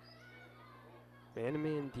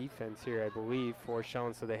 man-to-man defense here, I believe, for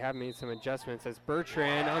Shelton. So they have made some adjustments as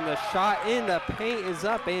Bertrand on the shot in the paint is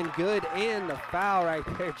up and good, and the foul right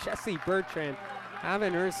there. Jessie Bertrand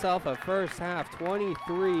having herself a first half,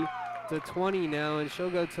 23-20 now, and she'll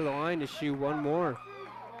go to the line to shoot one more.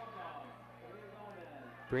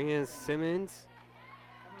 Brianna Simmons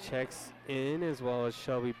checks in, as well as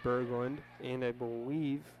Shelby Berglund, and I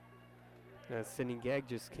believe Sydney Gegg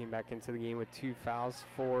just came back into the game with 2 fouls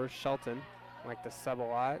for Shelton. Like to sub a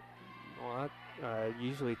lot,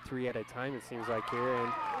 usually 3 at a time it seems like here,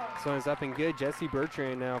 and this one's up and good. Jessie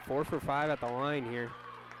Bertrand now 4 for 5 at the line here.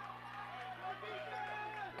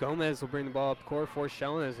 Gomez will bring the ball up court for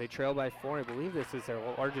Shelton as they trail by 4. I believe this is their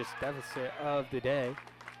largest deficit of the day.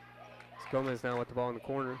 It's Gomez now with the ball in the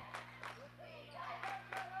corner.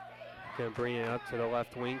 Gonna bring it up to the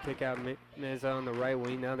left wing, kick out Meza on the right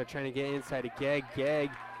wing. Now they're trying to get inside to Gegg.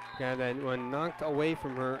 Gegg got that one knocked away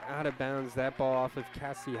from her, out of bounds. That ball off of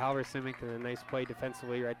Cassie Halverson, making a nice play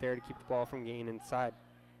defensively right there to keep the ball from getting inside.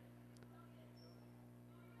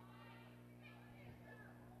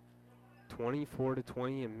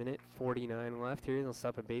 (24-20), a minute 49 left here. They'll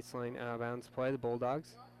stop a baseline out of bounds play. The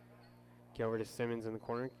Bulldogs get over to Simmons in the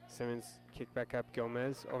corner. Simmons kick back up.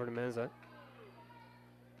 Gomez over to Meza.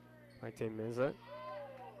 Maite Meza.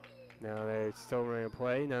 Now they're still running a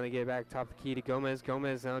play. Now they get back top of the key to Gomez.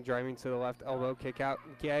 Gomez now driving to the left elbow. Kick out.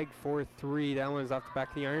 Gegg for 3. That one's off the back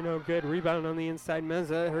of the iron. No good. Rebound on the inside.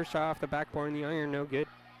 Meza. Her shot off the backboard in the iron. No good.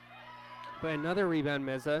 But another rebound.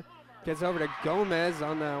 Meza gets over to Gomez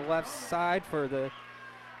on the left side for the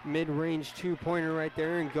mid-range 2-pointer right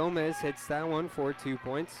there. And Gomez hits that one for 2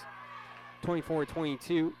 points.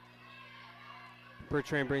 24-22.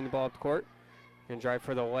 Bertrand bring the ball up the court. And drive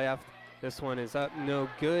for the left. This one is up, no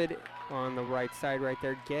good on the right side right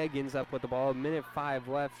there. Gegg ends up with the ball. Minute 5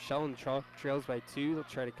 left. Shelton trails by 2. They'll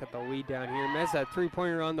try to cut the lead down here. Meza,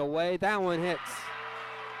 3-pointer on the way. That one hits.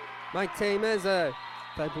 Maite Meza,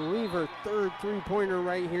 I believe her 3rd 3-pointer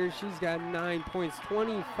right here. She's got 9 points,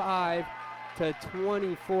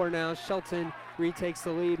 25-24 now. Shelton retakes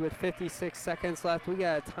the lead with 56 seconds left. We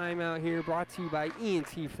got a timeout here brought to you by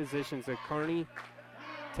ENT Physicians at Kearney.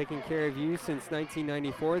 Taking care of you since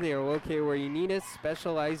 1994. They are located where you need us,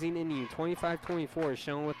 specializing in you. 25-24 is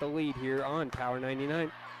shown with the lead here on Power 99.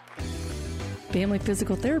 Family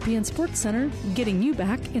Physical Therapy and Sports Center, getting you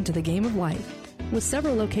back into the game of life. With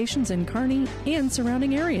several locations in Kearney and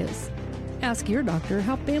surrounding areas. Ask your doctor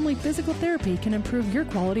how Family Physical Therapy can improve your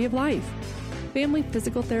quality of life. Family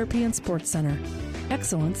Physical Therapy and Sports Center.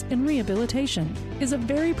 Excellence in Rehabilitation is a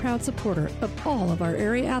very proud supporter of all of our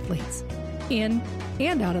area athletes. In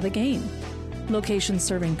and out of the game. Locations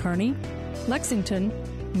serving Kearney, Lexington,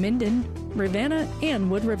 Minden, Ravenna,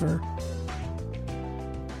 and Wood River.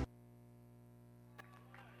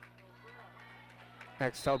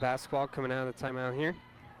 Axtell basketball coming out of the timeout here.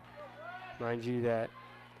 Mind you that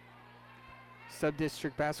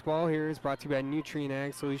Sub-District basketball here is brought to you by Nutrien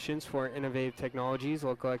Ag Solutions for innovative technologies,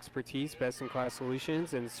 local expertise, best-in-class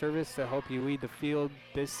solutions, and service to help you lead the field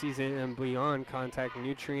this season and beyond. Contact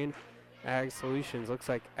Nutrien Ag Solutions. Looks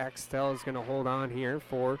like Axtell is going to hold on here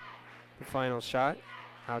for the final shot.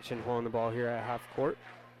 Houchin holding the ball here at half court.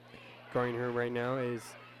 Guarding her right now is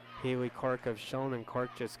Haley Clark of Shelton, and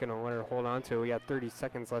Clark just going to let her hold on to it. We got 30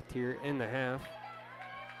 seconds left here in the half.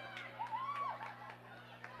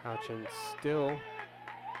 Houchin still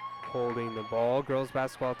holding the ball. Girls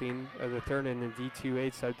basketball team of the third in the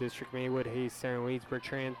D2A Sub-District. Maywood Hayes Center leads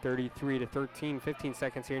Bertrand 33-13. 15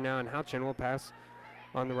 seconds here now, and Houchin will pass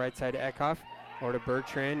on the right side to Eckhoff or to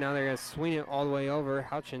Bertrand. Now they're going to swing it all the way over.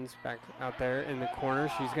 Houchin's back out there in the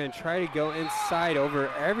corner. She's going to try to go inside over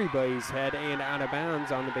everybody's head and out of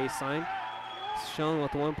bounds on the baseline. Shown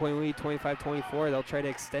with a 1-point lead, 25-24. They'll try to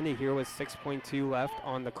extend it here with 6.2 left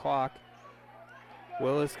on the clock.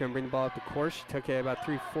 Willis going to bring the ball up the court. She took it about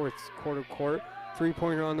 3/4 quarter court.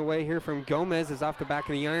 3-pointer on the way here from Gomez is off the back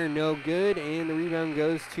of the iron. No good, and the rebound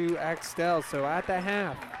goes to Axtell. So at the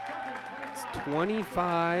half,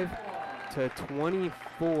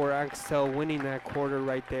 25-24. Axtell winning that quarter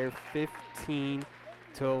right there, 15-11,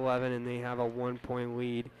 and they have a 1-point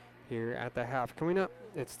lead here at the half. Coming up,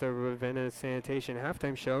 it's the Ravenna Sanitation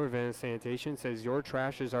halftime show. Ravenna Sanitation says your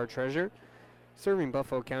trash is our treasure. Serving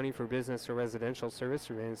Buffalo County for business or residential service,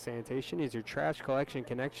 Ravenna Sanitation is your trash collection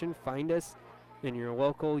connection. Find us in your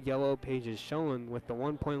local yellow pages. Shown with the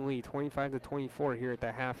 1-point lead, 25-24 here at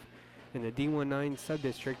the half in the D19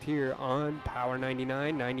 Sub-District here on Power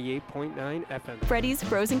 99, 98.9 FM. Freddy's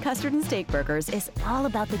Frozen Custard and Steak Burgers is all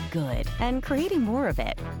about the good and creating more of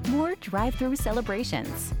it. More drive-through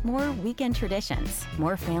celebrations, more weekend traditions,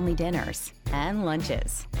 more family dinners. and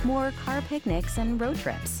lunches. More car picnics and road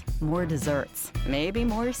trips. More desserts. Maybe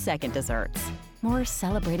more second desserts. More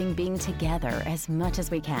celebrating being together as much as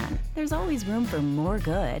we can. There's always room for more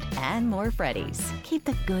good and more Freddy's. Keep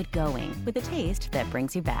the good going with a taste that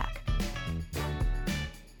brings you back.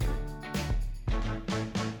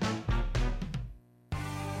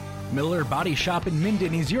 Miller Body Shop in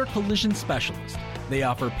Minden is your collision specialist. They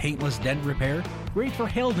offer paintless dent repair, great for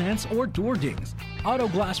hail dents or door dings, auto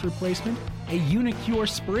glass replacement, a Unicure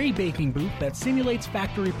spray baking booth that simulates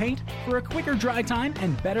factory paint for a quicker dry time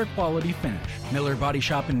and better quality finish. Miller Body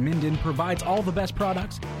Shop in Minden provides all the best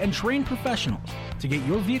products and trained professionals to get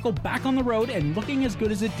your vehicle back on the road and looking as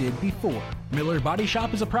good as it did before. Miller Body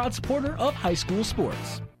Shop is a proud supporter of high school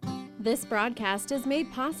sports. This broadcast is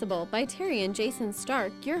made possible by Terry and Jason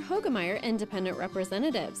Stark, your Hogemeyer Independent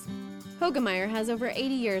Representatives. Hogemeyer has over 80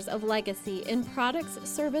 years of legacy in products,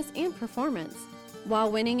 service, and performance.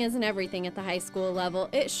 While winning isn't everything at the high school level,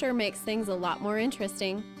 it sure makes things a lot more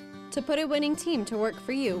interesting. To put a winning team to work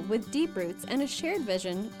for you with deep roots and a shared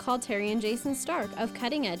vision, call Terry and Jason Stark of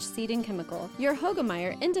Cutting Edge Seed and Chemical, your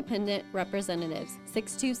Hogemeyer Independent Representatives,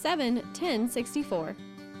 627-1064.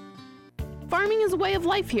 Farming is a way of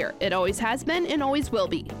life here. It always has been and always will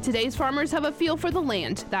be. Today's farmers have a feel for the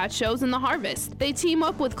land. That shows in the harvest. They team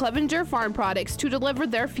up with Clevenger Farm Products to deliver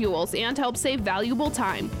their fuels and help save valuable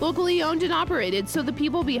time. Locally owned and operated, so the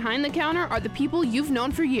people behind the counter are the people you've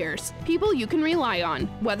known for years. People you can rely on.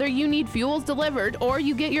 Whether you need fuels delivered or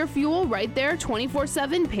you get your fuel right there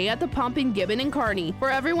 24/7, pay at the pump in Gibbon and Kearney.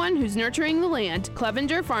 For everyone who's nurturing the land,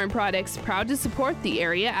 Clevenger Farm Products, proud to support the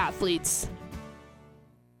area athletes.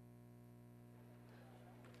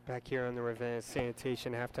 Back here on the Ravenna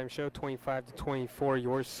Sanitation Halftime Show, 25-24.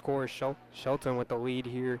 Your score, Shelton with the lead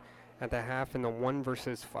here at the half in the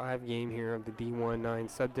 1-versus-5 game here of the D19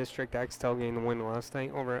 Sub-District. Axtell getting the win last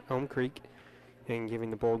night over at Elm Creek and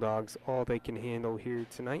giving the Bulldogs all they can handle here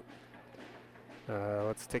tonight.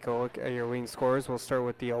 Let's take a look at your leading scores. We'll start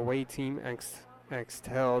with the away team,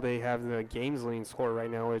 Axtell. They have the game's leading scorer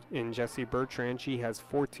right now in Jessie Bertrand. She has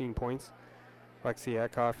 14 points. Lexi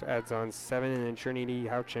Eckhoff adds on 7, and then Trinity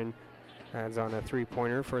Houchin adds on a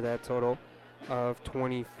 3-pointer for that total of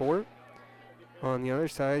 24. On the other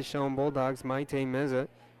side, Shelton Bulldogs, Maite Meza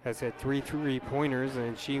has hit 3 3-pointers,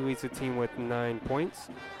 and she leads the team with 9 points.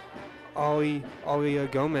 Alia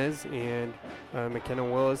Gomez and McKenna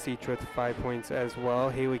Willis each with 5 points as well.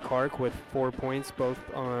 Haley Clark with 4 points, both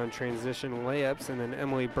on transition layups, and then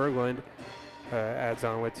Emily Berglund adds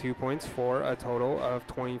on with 2 points for a total of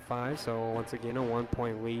 25. So once again, a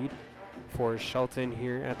 1-point lead for Shelton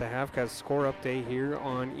here at the half. Got a score update here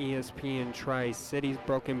on ESPN Tri-Cities.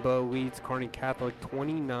 Broken Bow leads Kearney Catholic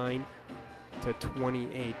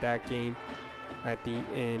 29-28. That game at the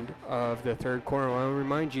end of the third quarter. I want to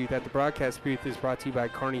remind you that the broadcast booth is brought to you by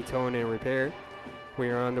Kearney Towing and Repair. We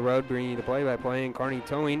are on the road bringing you the play-by-play, and Kearney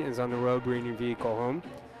Towing is on the road bringing your vehicle home.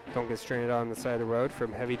 Don't get stranded on the side of the road.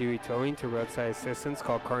 From heavy-duty towing to roadside assistance,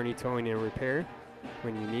 call Kearney Towing and Repair.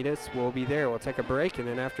 When you need us, we'll be there. We'll take a break, and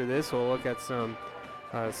then after this, we'll look at some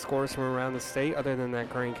scores from around the state other than that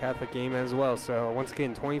Kearney Catholic game as well. So once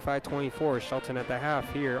again, 25-24, Shelton at the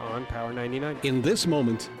half here on Power 99. In this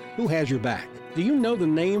moment, who has your back? Do you know the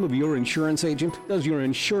name of your insurance agent? Does your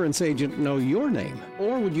insurance agent know your name?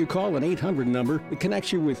 Or would you call an 800 number that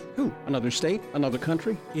connects you with who? Another state? Another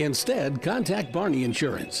country? Instead, contact Barney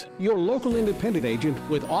Insurance, your local independent agent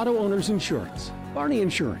with Auto Owners Insurance. Barney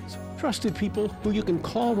Insurance. Trusted people who you can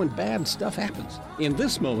call when bad stuff happens. In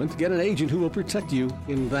this moment, get an agent who will protect you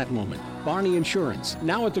in that moment. Barney Insurance,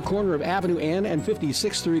 now at the corner of Avenue N and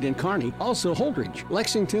 56th Street in Kearney, also Holdridge,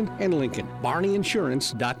 Lexington, and Lincoln.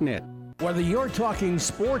 BarneyInsurance.net. Whether you're talking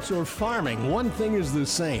sports or farming, one thing is the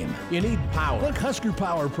same. You need power. Look Husker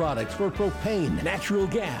Power products for propane, natural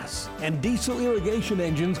gas, and diesel irrigation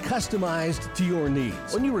engines customized to your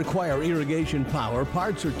needs. When you require irrigation power,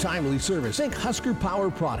 parts, or timely service, think Husker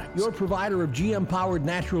Power products, your provider of GM-powered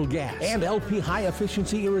natural gas and LP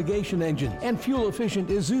high-efficiency irrigation engines and fuel-efficient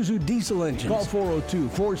Isuzu diesel engines. Call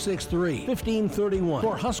 402-463-1531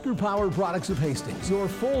 for Husker Power products of Hastings, your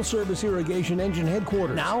full-service irrigation engine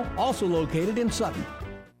headquarters. Now, also located in Sutton.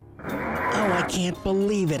 Oh, I can't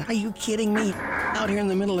believe it. Are you kidding me? Out here in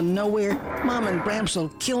the middle of nowhere? Mom and Gramps will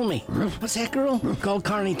kill me. What's that, girl? Call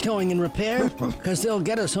Kearney Towing and Repair? Because they'll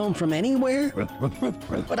get us home from anywhere?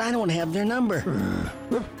 But I don't have their number.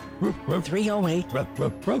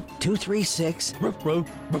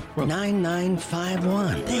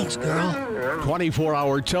 308-236-9951. Thanks, girl.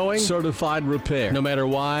 24-hour towing, certified repair. No matter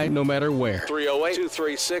why, no matter where.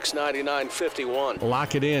 308-236-9951.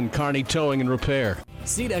 Lock it in, Kearney Towing and Repair.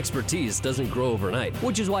 Seed expertise doesn't grow overnight,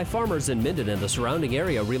 which is why farmers in Minden and the surrounding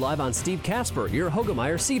area rely on Steve Casper, your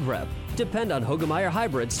Hogemeyer seed rep. Depend on Hogemeyer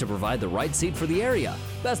hybrids to provide the right seed for the area.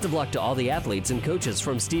 Best of luck to all the athletes and coaches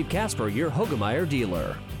from Steve Casper, your Hogemeyer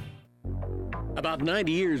dealer. About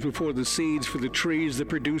 90 years before the seeds for the trees that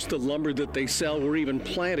produce the lumber that they sell were even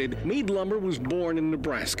planted, Mead Lumber was born in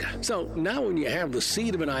Nebraska. So now when you have the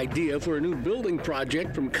seed of an idea for a new building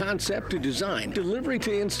project from concept to design, delivery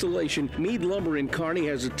to installation, Mead Lumber in Kearney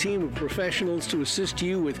has a team of professionals to assist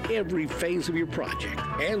you with every phase of your project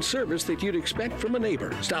and service that you'd expect from a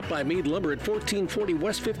neighbor. Stop by Mead Lumber at 1440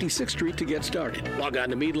 West 56th Street to get started. Log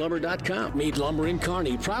on to meadlumber.com. Mead Lumber in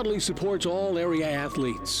Kearney proudly supports all area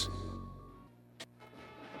athletes.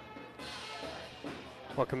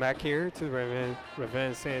 Welcome back here to the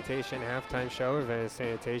Ravenna Sanitation Halftime Show. Ravenna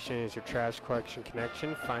Sanitation is your trash collection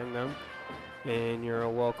connection. Find them in your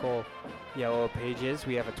local yellow pages.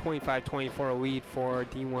 We have a 25-24 lead for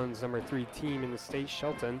D1's number 3 team in the state,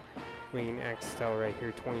 Shelton, leading Axtell right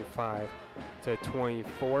here,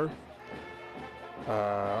 25-24.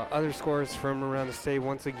 Other scores from around the state,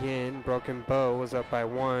 once again, Broken Bow was up by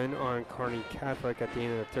 1 on Kearney Catholic at the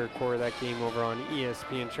end of the third quarter. That game over on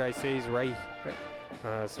ESPN Tri-Cities right here.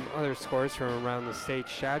 Some other scores from around the state.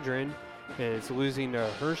 Shadron is losing to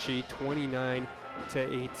Hershey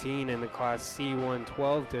 29-18 in the Class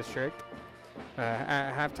C112 district.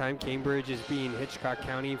 At halftime, Cambridge is beating Hitchcock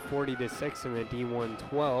County 40-6 in the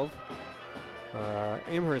D112.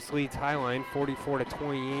 Amherst leads Highline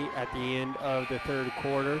 44-28 at the end of the third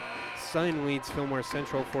quarter. Sun leads Fillmore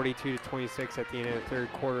Central 42-26 at the end of the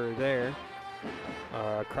third quarter there.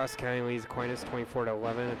 Cross County leads Aquinas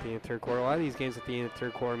 24-11 at the end of the third quarter. A lot of these games at the end of the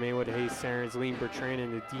third quarter. Maywood, Hayes, Sarens, leading Bertrand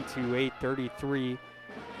into D2-8,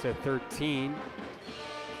 33-13.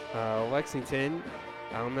 Lexington,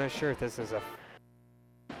 I'm not sure if this is a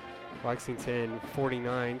Lexington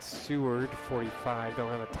 49, Seward 45.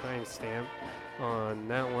 Don't have a timestamp on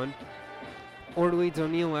that one. Orr leads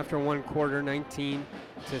O'Neill after one quarter,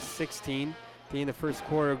 19-16. At the end of the first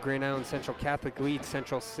quarter, Grand Island Central Catholic leads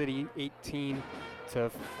Central City 18-4.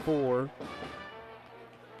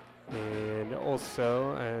 And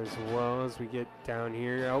also, as well as we get down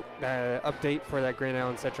here, update for that Grand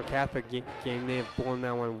Island Central Catholic game. They have blown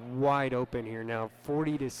that one wide open here now,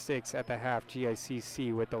 40-6 at the half.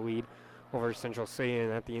 GICC with the lead over Central City.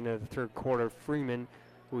 And at the end of the third quarter, Freeman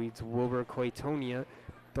leads Wilbur Claytonia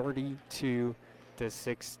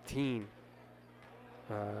 32-16.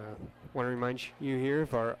 Want to remind you here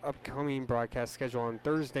of our upcoming broadcast schedule on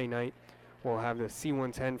Thursday night. We'll have the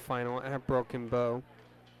C110 final at Broken Bow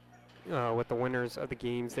with the winners of the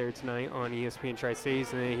games there tonight on ESPN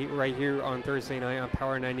Tri-Cities. And then right here on Thursday night on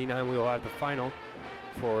Power 99, we will have the final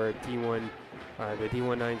for D1, the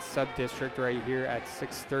D19 sub-district right here at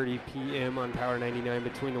 6:30 p.m. on Power 99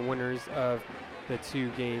 between the winners of the two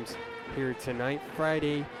games here tonight.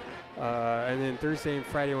 Friday, and then Thursday and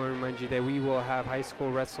Friday, I want to remind you that we will have high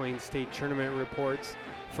school wrestling state tournament reports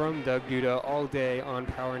from Doug Duda all day on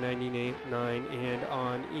Power 99 and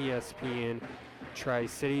on ESPN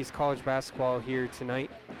Tri-Cities. College basketball here tonight.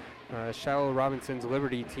 Shiloh Robinson's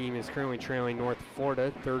Liberty team is currently trailing North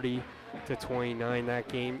Florida 30-29. That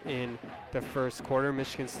game in the first quarter.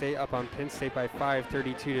 Michigan State up on Penn State by 5,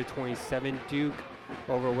 32-27. Duke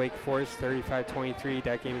over Wake Forest 35-23,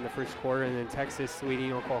 that game in the first quarter. And then Texas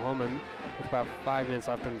leading Oklahoma with about 5 minutes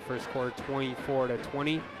left in the first quarter,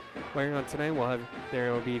 24-20. Later on tonight,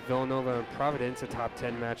 there will be Villanova and Providence, a top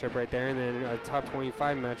 10 matchup right there, and then a top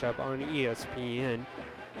 25 matchup on ESPN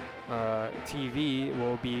TV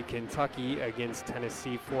will be Kentucky against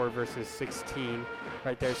Tennessee, 4-16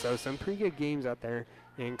 right there. So some pretty good games out there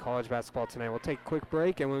in college basketball tonight. We'll take a quick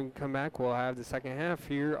break, and when we come back, we'll have the second half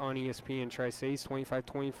here on ESPN Tri-Cities,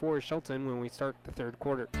 25-24 Shelton when we start the third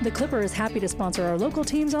quarter. The Clipper is happy to sponsor our local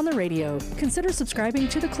teams on the radio. Consider subscribing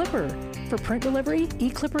to The Clipper. For print delivery,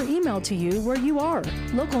 eClipper emailed to you where you are.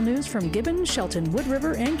 Local news from Gibbon, Shelton, Wood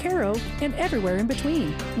River, and Caro, and everywhere in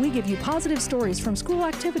between. We give you positive stories from school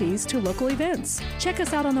activities to local events. Check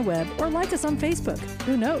us out on the web or like us on Facebook.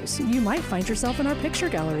 Who knows, you might find yourself in our picture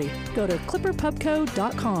gallery. Go to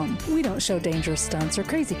clipperpubco.com. We don't show dangerous stunts or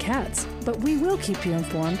crazy cats, but we will keep you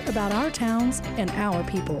informed about our towns and our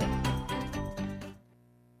people.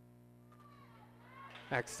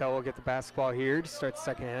 Axtell will get the basketball here to start the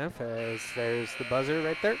second half as there's the buzzer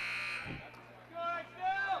right there.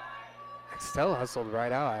 Axtell hustled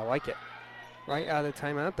right out. I like it. Right out of the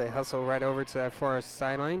timeout, they hustle right over to that far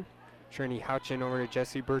sideline. Trinity Houchin over to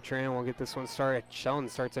Jesse Bertrand. We'll get this one started. Shelton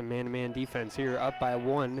starts a man-to-man defense here, up by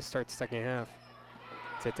 1 to start the second half.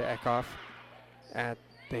 It's to Eckhoff at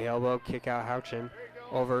the elbow, kick out Houchin.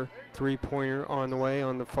 over. Three-pointer on the way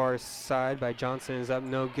on the far side by Johnson is up,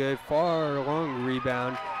 no good. Far long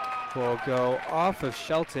rebound will go off of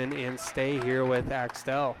Shelton and stay here with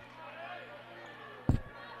Axtell.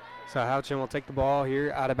 So Houchin will take the ball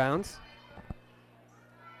here out of bounds.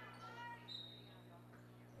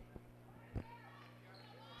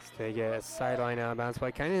 So they get a sideline out of bounds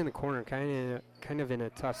play, kind of in the corner, kind of in a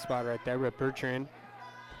tough spot right there. But Bertrand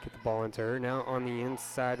get the ball into her. Now on the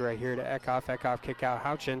inside right here to Eckhoff. Eckhoff kick out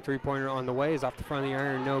Houchin. Three-pointer on the way is off the front of the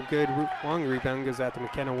iron. No good. Long rebound goes out to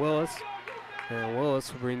McKenna Willis. And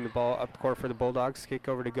Willis will bring the ball up the court for the Bulldogs. Kick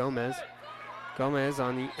over to Gomez. Gomez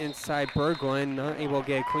on the inside. Berglund not able to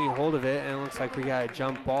get a clean hold of it. And it looks like we got a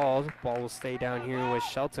jump ball. Ball will stay down here with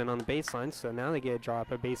Shelton on the baseline. So now they get a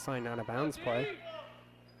drop, a baseline out of bounds play.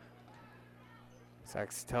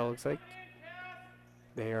 Axtell looks like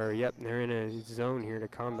they're in a zone here to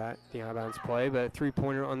combat the out-of-bounds play, but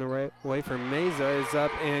three-pointer on the way for Meza is up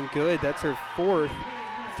and good. That's her fourth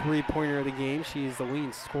three-pointer of the game. She's the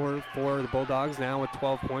leading scorer for the Bulldogs now with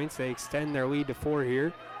 12 points. They extend their lead to 4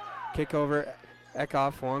 here. Kick over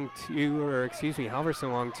Eckhoff, long two, Halverson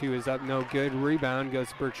long two is up, no good. Rebound goes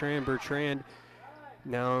to Bertrand. Bertrand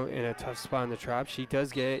now in a tough spot in the trap. She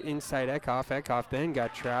does get it inside Eckhoff. Eckhoff then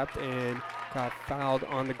got trapped and got fouled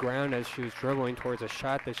on the ground as she was dribbling towards a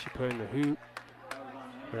shot that she put in the hoop.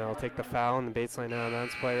 And I'll take the foul on the baseline out of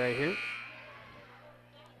bounds play right here.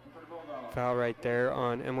 Foul right there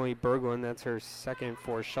on Emily Berglund. That's her second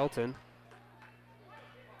for Shelton.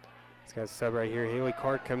 It's got a sub right here. Haley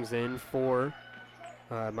Clark comes in for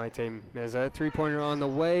Maite Meza. Three-pointer on the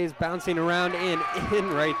way, is bouncing around and in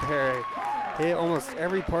right there. Hit almost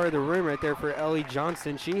every part of the rim right there for Ellie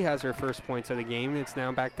Johnson. She has her first points of the game. It's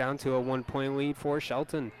now back down to a 1-point lead for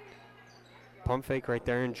Shelton. Pump fake right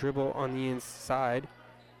there and dribble on the inside.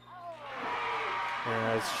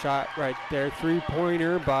 Shot right there.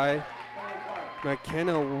 Three-pointer by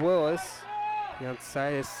McKenna Willis. The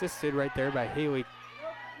outside assisted right there by Haley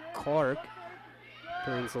Clark.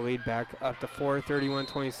 Brings the lead back up to 4.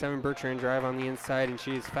 31-27. Bertrand drive on the inside and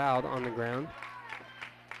she is fouled on the ground.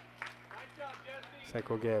 Looks like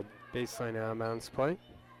we'll get a baseline out of bounds play.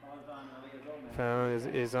 Foul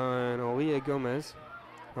is on Aaliyah Gomez,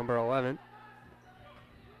 number 11.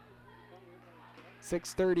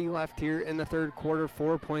 6:30 left here in the third quarter.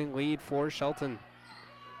 4-point lead for Shelton.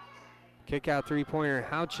 Kick out three-pointer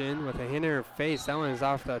Houchin with a hit in her face. That one is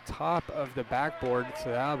off the top of the backboard,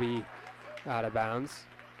 so that'll be out of bounds.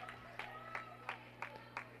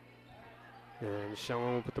 And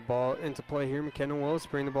Shelton will put the ball into play here. McKenna Willis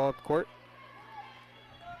bring the ball up the court.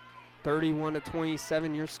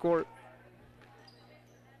 31-27 your score.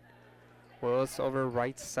 Willis over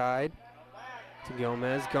right side to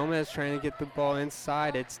Gomez. Gomez trying to get the ball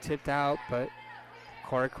inside. It's tipped out, but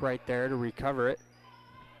Clark right there to recover it.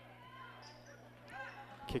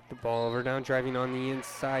 Kick the ball over, down driving on the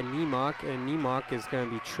inside, Niemock, and Niemock is going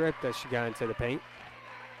to be tripped as she got into the paint.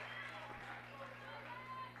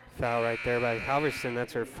 Foul right there by Halverson.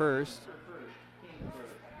 That's her first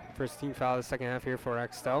team foul of the second half here for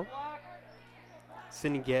Axtell.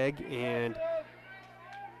 Sydney Gegg and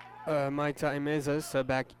Maita Meza sub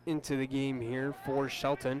back into the game here for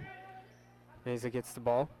Shelton. Meza gets the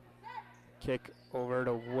ball. Kick over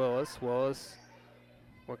to Willis. Willis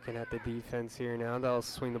looking at the defense here now. They'll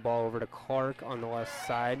swing the ball over to Clark on the left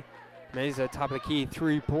side. Meza, top of the key,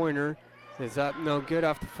 three-pointer is up, no good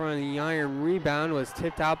off the front of the iron. Rebound was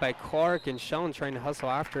tipped out by Clark, and Shelton trying to hustle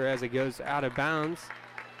after as it goes out of bounds.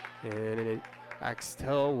 And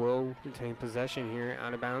Axtell will retain possession here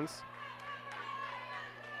out of bounds.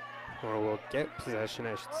 Or will get possession,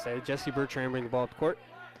 I should say. Jesse Bertrand bring the ball up the court.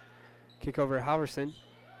 Kick over to Halverson.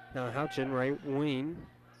 Now Houchin, right wing.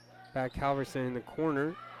 Back Halverson in the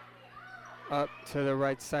corner. Up to the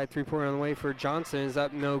right side. Three-pointer on the way for Johnson is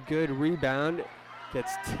up, no good. Rebound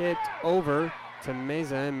gets tipped over to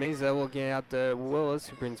Meza. Meza will get out to Willis,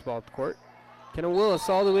 who brings the ball up the court. Kenna Willis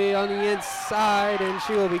all the way on the inside, and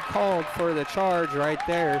she will be called for the charge right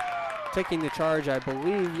there. Taking the charge, I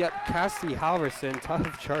believe. Yep, Cassie Halverson,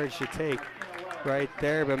 tough charge to take right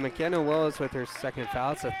there. But McKenna Willis with her second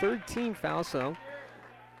foul. It's a third-team foul, so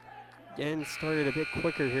again, started a bit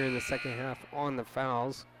quicker here in the second half on the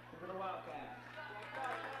fouls.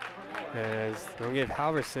 As they'll give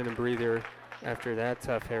Halverson a breather after that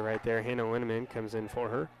tough hit right there. Hannah Linneman comes in for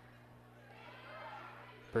her.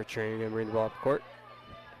 Bertrand going to bring the ball up the court.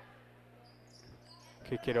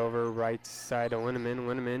 Kick it over right side to Linneman.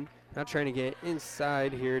 Linneman not trying to get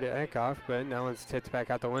inside here to Eckhoff, but now it's tipped back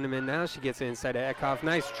out to Linneman. Now she gets it inside to Eckhoff.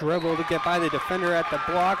 Nice dribble to get by the defender at the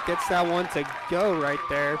block. Gets that one to go right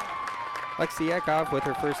there. Lexi Eckhoff with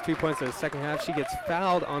her first 2 points in the second half. She gets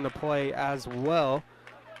fouled on the play as well.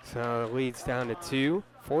 So the lead's down to 2.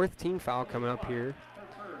 Fourth team foul coming up here.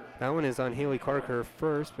 That one is on Haley Clark, her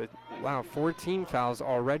first, but wow, 14 fouls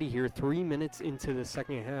already here, 3 minutes into the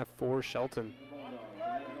second half for Shelton.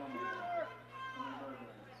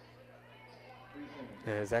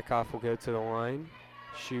 As Eckhoff will go to the line,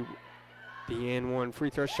 shoot the and one free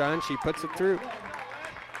throw shot, and she puts it through.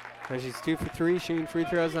 And she's 2 for 3, shooting free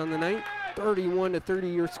throws on the night.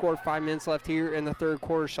 31-30 your score, 5 minutes left here in the third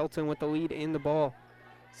quarter. Shelton with the lead in the ball.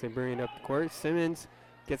 So they bring it up the court. Simmons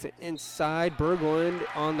gets it inside. Berglund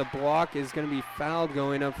on the block is going to be fouled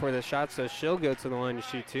going up for the shot, so she'll go to the line to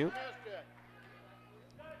shoot 2.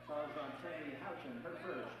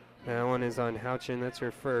 That one is on Houchin. That's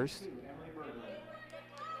her first.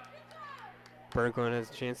 Berglund has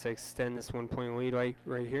a chance to extend this 1 point lead right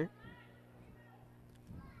here.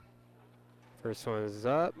 First one is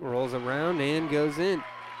up, rolls around, and goes in.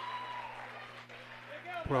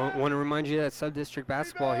 Want to remind you that Sub-District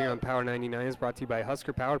Basketball here on Power 99 is brought to you by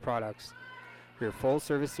Husker Power Products, your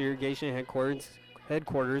full-service irrigation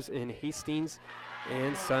headquarters in Hastings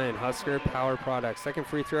and Sun. Husker Power Products. Second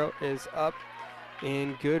free throw is up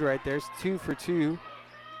and good right there. It's 2 for 2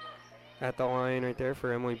 at the line right there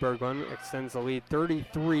for Emily Berglund. Extends the lead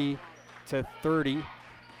 33-30.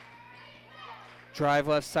 Drive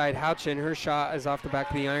left side, Houchin. Her shot is off the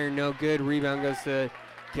back of the iron, no good. Rebound goes to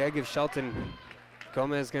Gegg of Shelton.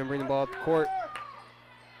 Gomez is going to bring the ball up the court.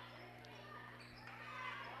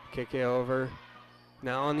 Kick it over.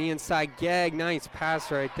 Now on the inside, Gegg. Nice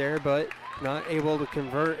pass right there, but not able to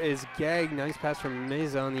convert is Gegg. Nice pass from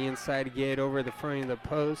Meza on the inside to get it over the front of the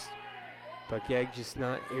post. But Gegg just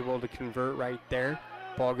not able to convert right there.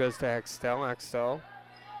 Ball goes to Axtell. Axtell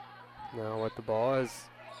now with the ball is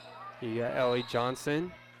you got Ellie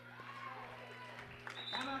Johnson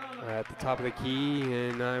at the top of the key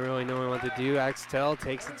and not really knowing what to do. Axtell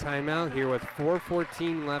takes a timeout here with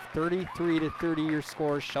 4:14 left, 33-30 your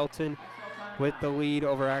score. Shelton with the lead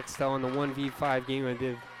over Axtell in the 1v5 game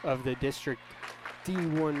of the District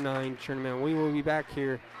D19 tournament. We will be back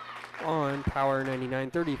here on Power 99,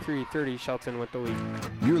 33-30, Shelton with the lead.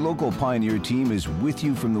 Your local Pioneer team is with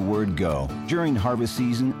you from the word go during harvest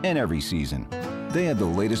season and every season. They have the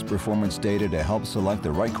latest performance data to help select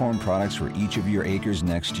the right corn products for each of your acres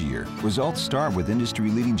next year. Results start with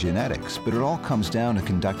industry-leading genetics, but it all comes down to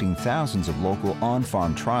conducting thousands of local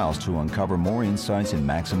on-farm trials to uncover more insights and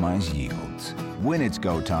maximize yields. When it's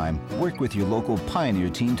go time, work with your local Pioneer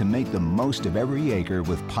team to make the most of every acre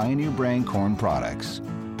with Pioneer brand corn products.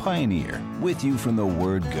 Pioneer, with you from the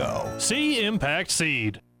word go. See Impact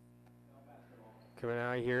Seed. Coming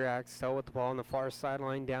out here, Axtell with the ball on the far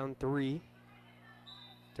sideline, down 3.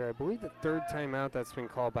 I believe the third timeout that's been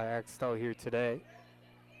called by Axtell here today.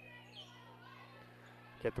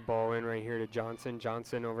 Get the ball in right here to Johnson.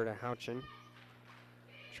 Johnson over to Houchin.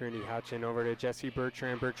 Trinity Houchin over to Jesse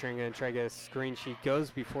Bertrand. Bertrand going to try to get a screen. She goes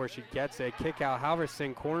before she gets it. Kick out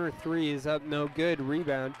Halverson. Corner 3 is up, no good.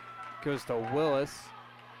 Rebound goes to Willis.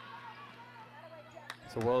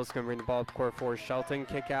 So Willis going to bring the ball up court for Shelton.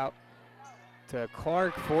 Kick out to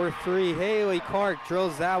Clark, 4-3. Haley Clark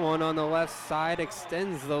drills that one on the left side,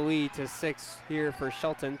 extends the lead to 6 here for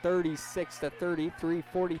Shelton, 36-30,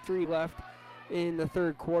 3:43 left in the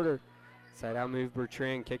third quarter. Side out move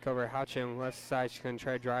Bertrand, kick over Houchin, left side. She's going to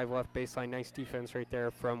try to drive left baseline. Nice defense right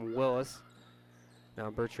there from Willis. Now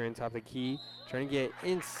Bertrand top of the key, trying to get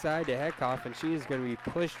inside to Heckhoff, and she is going to be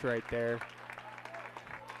pushed right there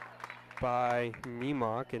by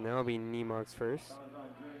Niemock, and that'll be Niemock's first.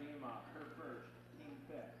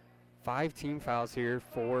 5 team fouls here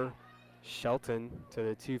for Shelton to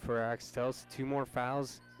the 2 for Axtell. So 2 more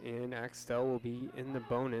fouls and Axtell will be in the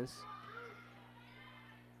bonus.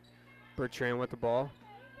 Bertrand with the ball.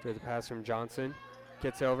 Through the pass from Johnson.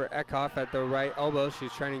 Gets over Eckhoff at the right elbow.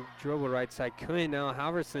 She's trying to dribble right side. Couldn't. Now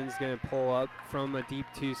Halverson's going to pull up from a deep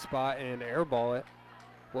 2 spot and airball it.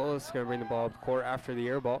 Willis is going to bring the ball up the court after the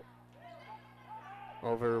airball.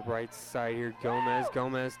 Over right side here, Gomez.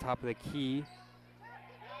 Gomez top of the key.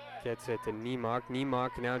 Gets it to Niemock.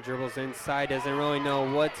 Niemock now dribbles inside. Doesn't really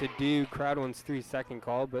know what to do. Crowd wants 3-second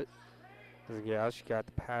call, but doesn't get out. She got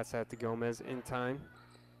the pass out to Gomez in time.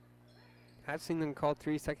 I've seen them call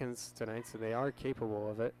 3 seconds tonight, so they are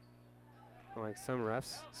capable of it. Like some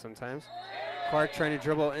refs sometimes. Clark trying to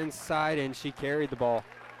dribble inside, and she carried the ball.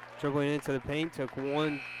 Dribbling into the paint, took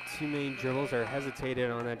 1 too many dribbles, or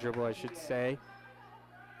hesitated on that dribble, I should say.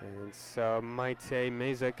 And so Maite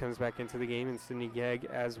Meza comes back into the game, and Sydney Gegg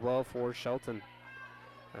as well for Shelton.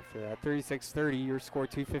 After that, 36-30, your score,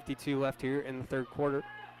 2:52 left here in the third quarter.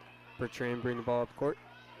 Bertrand bring the ball up court.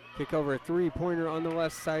 Kick over 3-pointer on the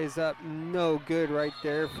left side is up. No good right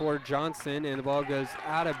there for Johnson. And the ball goes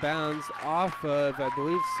out of bounds off of, I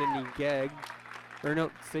believe, Sydney Gegg. Or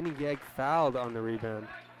no, Sydney Gegg fouled on the rebound.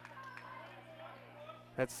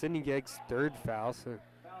 That's Sydney Gegg's 3rd foul. So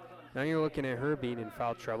now you're looking at her being in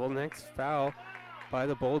foul trouble. Next foul by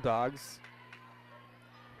the Bulldogs.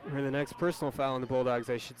 Or the next personal foul on the Bulldogs,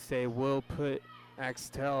 I should say, will put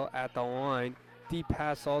Axtell at the line. Deep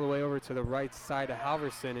pass all the way over to the right side.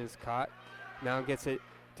 Halverson is caught. Now gets it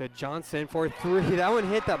to Johnson for 3. That one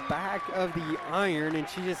hit the back of the iron, and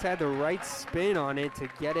she just had the right spin on it to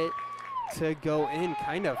get it to go in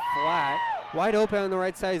kind of flat. Wide open on the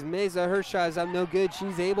right side is Meza. Her shot is up, no good.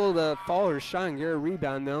 She's able to follow her shot and get a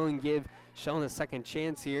rebound, though, and give Shelton a second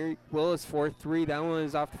chance here. Willis for 3. That one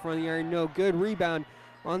is off the front of the iron. No good. Rebound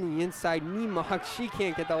on the inside. Niemock, she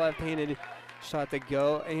can't get the left-handed shot to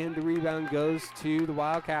go, and the rebound goes to the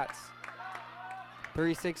Wildcats.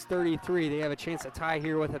 36-33. They have a chance to tie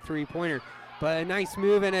here with a 3-pointer. But a nice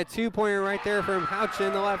move and a 2-pointer right there from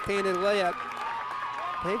Houchin, the left-handed layup.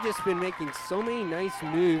 They've just been making so many nice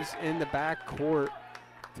moves in the back court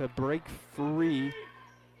to break free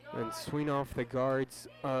and swing off the guards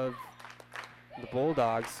of the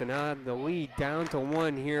Bulldogs. So now the lead down to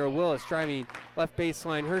 1 here. Willis driving left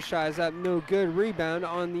baseline. Her shot is up, no good. Rebound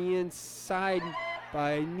on the inside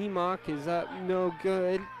by Niemock is up, no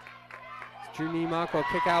good. Drew Niemock will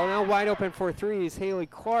kick out. Now wide open for 3 is Haley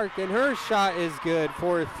Clark, and her shot is good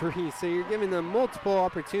for 3. So you're giving them multiple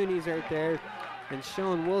opportunities right there. And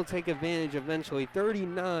Shelton will take advantage eventually.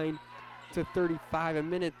 39-35, a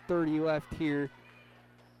minute 30 left here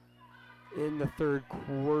in the 3rd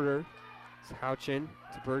quarter. It's Houchin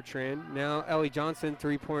to Bertrand. Now Ellie Johnson,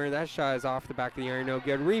 3-pointer. That shot is off the back of the iron, no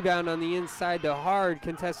good. Rebound on the inside, the hard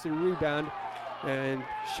contested rebound. And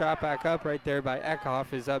shot back up right there by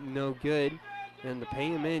Eckhoff is up, no good. And the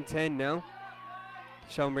paint in 10 now.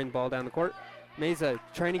 Shelton bring the ball down the court. Meza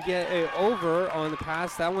trying to get it over on the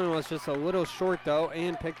pass. That one was just a little short, though,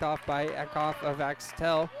 and picked off by Eckhoff of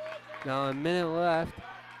Axtell. Now a minute left.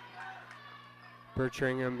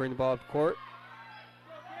 Bertrand going to bring the ball up the court.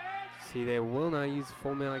 See, they will not use a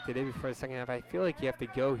full minute like they did before the second half. I feel like you have to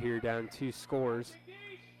go here down 2 scores.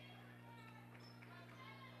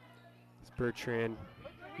 It's Bertrand.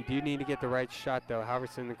 You do need to get the right shot, though.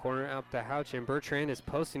 Halverson in the corner, out to Houchin. Bertrand is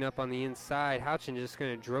posting up on the inside. Houchin just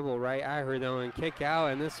going to dribble right at her, though, and kick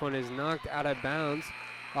out. And this one is knocked out of bounds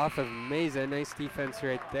off of Meza. Nice defense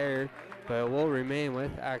right there. But it will remain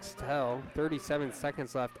with Axtell. 37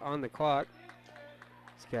 seconds left on the clock.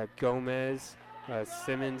 It's got Gomez,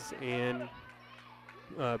 Simmons, and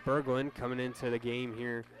Berglund coming into the game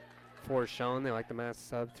here for Shelton. They like the mass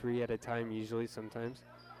sub 3 at a time, usually, sometimes.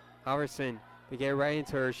 Halverson. They get right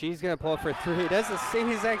into her. She's going to pull for 3. Does the same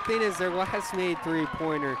exact thing as their last made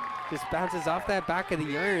 3-pointer. Just bounces off that back of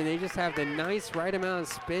the iron. They just have the nice right amount of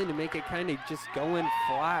spin to make it kind of just go in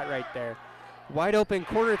flat right there. Wide open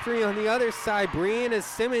corner 3 on the other side. Brianna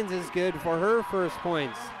Simmons is good for her first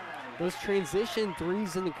points. Those transition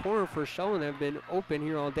 3s in the corner for Shelton have been open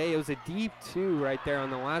here all day. It was a deep 2 right there on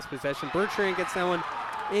the last possession. Bertrand gets that one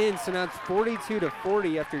in, so now it's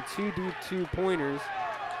 42-40 after 2 deep 2-pointers.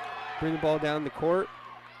 Bring the ball down the court.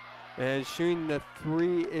 And shooting the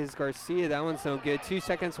 3 is Garcia. That one's no good. 2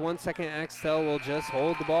 seconds, 1 second. Axtell will just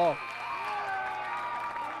hold the ball.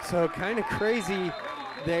 So kind of crazy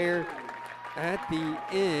there at the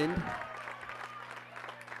end,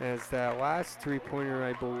 as that last 3-pointer,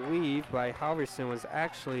 I believe, by Halverson was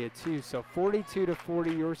actually a 2. So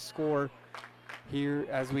 42-40 your score here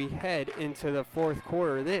as we head into the 4th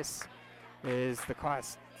quarter. This is the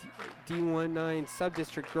Class D19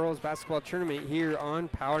 Sub-District Girls Basketball Tournament here on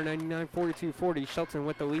Power 99 42-40. Shelton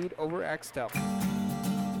with the lead over Axtell.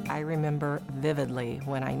 I remember vividly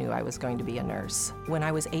when I knew I was going to be a nurse. When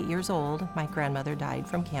I was 8 years old, my grandmother died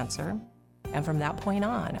from cancer. And from that point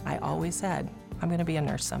on, I always said, I'm going to be a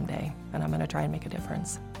nurse someday, and I'm going to try and make a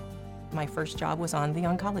difference. My first job was on the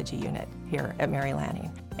oncology unit here at Mary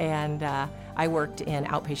Lanning. And I worked in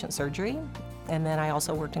outpatient surgery, and then I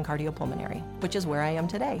also worked in cardiopulmonary, which is where I am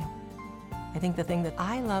today. I think the thing that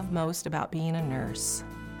I love most about being a nurse,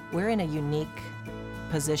 we're in a unique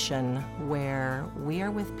position where we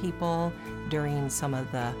are with people during some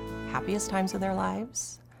of the happiest times of their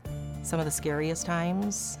lives, some of the scariest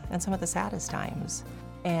times, and some of the saddest times.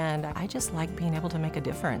 And I just like being able to make a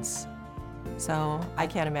difference. So I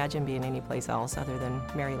can't imagine being anyplace else other than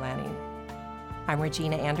Mary Lanning. I'm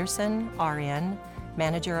Regina Anderson, RN,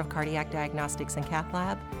 Manager of Cardiac Diagnostics and Cath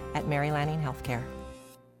Lab at Mary Lanning Healthcare.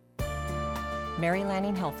 Mary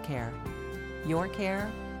Lanning Healthcare, your care,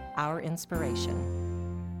 our inspiration.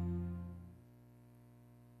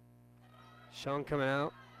 Shelton coming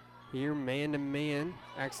out here, man to man.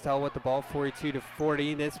 Axtell with the ball,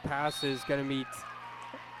 42-40. This pass is going to be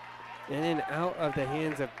in and out of the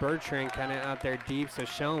hands of Bertrand, kind of out there deep. So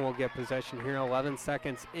Shelton will get possession here. 11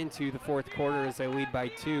 seconds into the fourth quarter as they lead by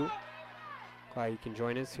 2. Glad you can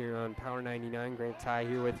join us here on Power 99. Grant Ty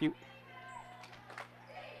here with you.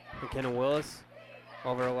 McKenna Willis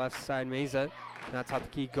over the left side, Meza. Now top the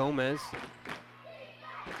key, Gomez.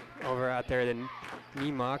 Over out there, then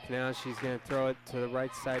Nemok. Now she's going to throw it to the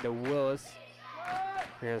right side to Willis.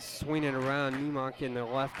 They're going to swing it around. Nemok in the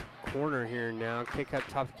left corner here now. Kick up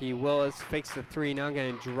top of the key. Willis fakes the 3. Now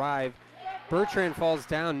going to drive. Bertrand falls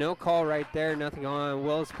down. No call right there. Nothing on.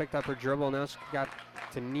 Willis picked up her dribble. Now she got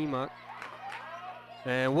to Nemok.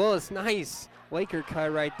 And Willis, nice Laker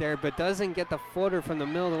cut right there, but doesn't get the footer from the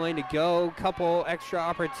middle of the lane to go. Couple extra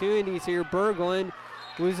opportunities here. Berglund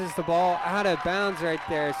loses the ball out of bounds right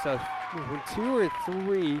there. So 2 or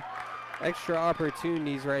 3 extra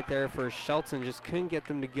opportunities right there for Shelton. Just couldn't get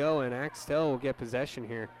them to go, and Axtell will get possession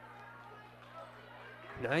here.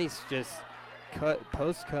 Nice just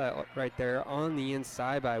post cut right there on the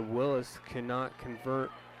inside by Willis. Could not convert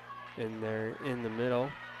in there in the middle.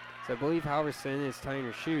 So I believe Halverson is tying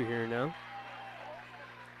her shoe here now.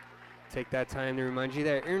 Take that time to remind you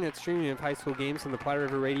that internet streaming of high school games on the Platte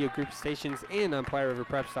River Radio Group stations and on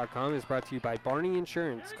PlatteRiverPreps.com is brought to you by Barney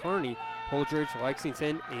Insurance, Kearney, Holdridge,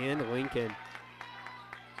 Lexington, and Lincoln.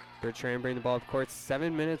 Bertrand bring the ball up court.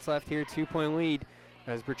 7 minutes left here, 2-point lead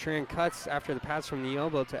as Bertrand cuts after the pass from the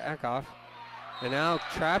elbow to Eckhoff. And now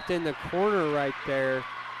trapped in the corner right there,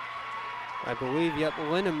 I believe, yep,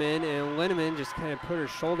 Linneman, and Linneman just kind of put her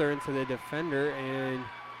shoulder into the defender and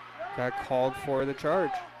got called for the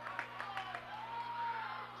charge.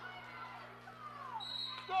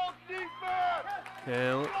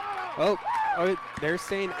 And, oh, they're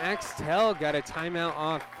saying Axtell got a timeout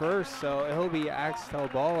off first, so it'll be Axtell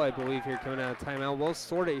ball, I believe, here coming out of timeout. We'll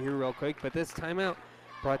sort it here real quick, but this timeout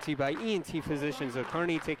brought to you by ENT Physicians of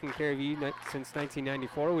Kearney, taking care of you since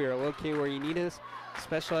 1994. We are located where you need us,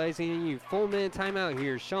 specializing in you. Full minute timeout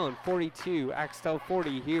here. Sean 42, Axtell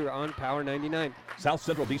 40 here on Power 99. South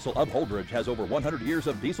Central Diesel of Holdridge has over 100 years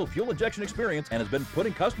of diesel fuel injection experience and has been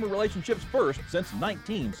putting customer relationships first since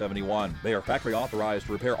 1971. They are factory authorized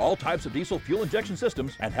to repair all types of diesel fuel injection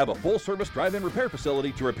systems and have a full-service drive-in repair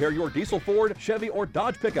facility to repair your diesel Ford, Chevy, or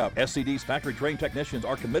Dodge pickup. SCD's factory-trained technicians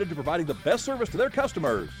are committed to providing the best service to their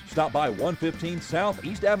customers. Stop by 115 South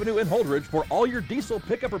East Avenue in Holdridge for all your diesel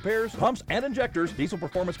pickup repairs, pumps and injectors, diesel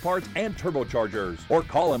performance parts, and turbochargers. Or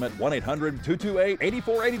call them at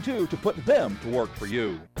 1-800-228-8482 to put them to work for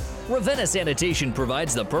you. Ravenna Sanitation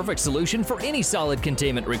provides the perfect solution for any solid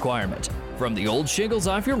containment requirement. From the old shingles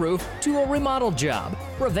off your roof to a remodel job,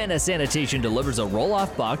 Ravenna Sanitation delivers a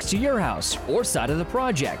roll-off box to your house or side of the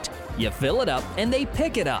project. You fill it up and they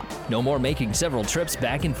pick it up. No more making several trips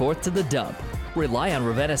back and forth to the dump. Rely on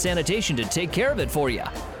Ravenna Sanitation to take care of it for you.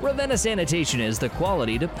 Ravenna Sanitation is the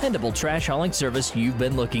quality, dependable trash hauling service you've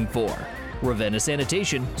been looking for. Ravenna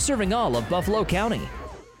Sanitation, serving all of Buffalo County.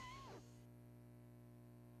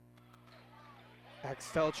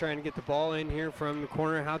 Axtell trying to get the ball in here from the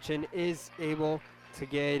corner. Houchin is able to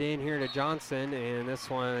get in here to Johnson, and this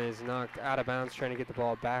one is knocked out of bounds, trying to get the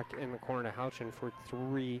ball back in the corner to Houchin for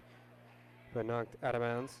 3, but knocked out of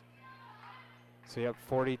bounds. So you have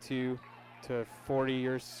 42-40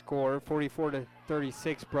 your score.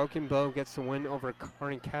 44-36. Broken Bow gets the win over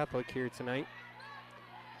Kearney Catholic here tonight.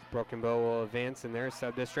 Broken Bow will advance in their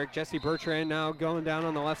sub-district. Jesse Bertrand now going down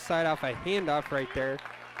on the left side off a handoff right there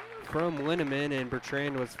from Linneman, and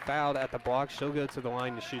Bertrand was fouled at the block. She'll go to the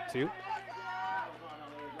line to shoot 2.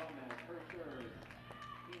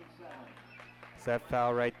 It's that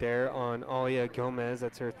foul right there on Alia Gomez.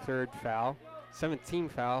 That's her 3rd foul. 17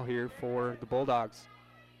 foul here for the Bulldogs.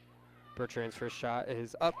 Bertrand's first shot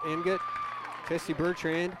is up and good. Jesse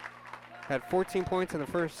Bertrand had 14 points in the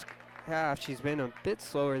first half. She's been a bit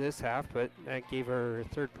slower this half, but that gave her her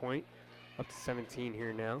 3rd point, up to 17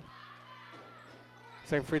 here now.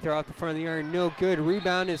 Second free throw off the front of the iron, no good.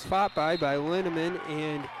 Rebound is fought by Linneman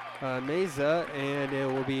and Meza, and it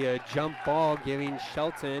will be a jump ball giving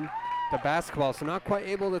Shelton the basketball. So not quite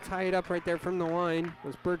able to tie it up right there from the line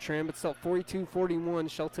was Bertrand, but still 42-41.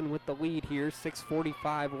 Shelton with the lead here.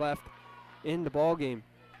 6:45 left in the ball game.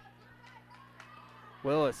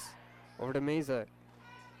 Willis over to Meza.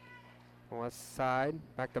 Left side,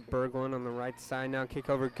 back to Berglund on the right side. Now kick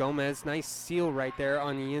over Gomez. Nice seal right there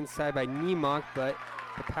on the inside by Nemok, but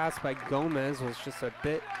the pass by Gomez was just a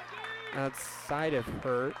bit outside of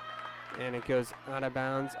her, and it goes out of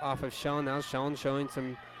bounds off of Shelton. Now Shelton showing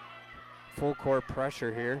some full court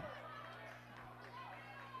pressure here.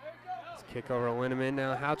 It's Kick over Linneman.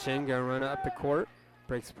 Now Houchin gonna run up the court.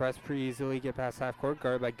 Breaks the press pretty easily. Get past half court.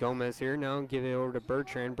 Guarded by Gomez here. Now give it over to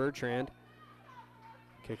Bertrand. Bertrand.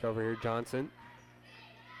 Kick over here, Johnson.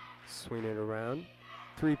 Swing it around.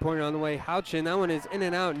 3-pointer on the way. Houchin, that one is in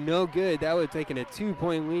and out. No good. That would have taken a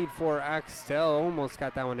 2-point lead for Axtell. Almost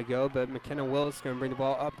got that one to go, but McKenna Willis going to bring the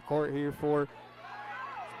ball up the court here for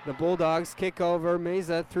the Bulldogs. Kick over.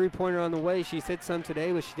 Meza, 3-pointer on the way. She's hit some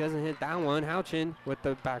today, but she doesn't hit that one. Houchin with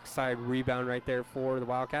the backside rebound right there for the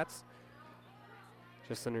Wildcats.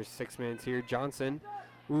 Just under 6 minutes here. Johnson.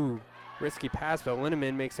 Ooh, risky pass, but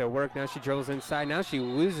Linneman makes it work. Now she dribbles inside. Now she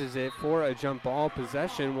loses it for a jump ball.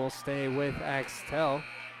 Possession will stay with Axtell.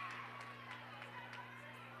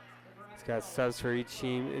 It's got subs for each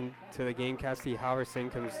team into the game. Cassidy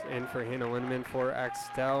Halverson comes in for Hannah Linneman for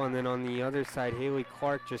Axtell. And then on the other side, Haley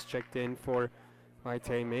Clark just checked in for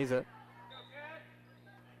Maite Meza.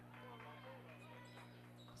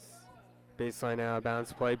 Baseline out of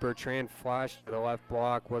bounds play. Bertrand flashed to the left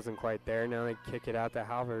block, wasn't quite there. Now they kick it out to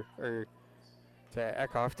to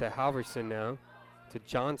Eckhoff, to Halverson now, to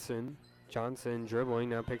Johnson. Johnson dribbling,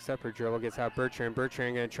 now picks up her dribble, gets out Bertrand.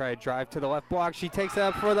 Bertrand gonna try to drive to the left block. She takes it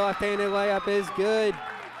up for the left-handed layup, is good.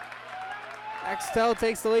 Axtell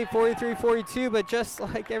takes the lead 43-42, but just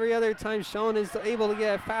like every other time, Shelton is able to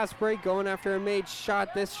get a fast break going after a made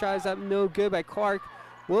shot. This shot is up no good by Clark.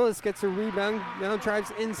 Willis gets a rebound, now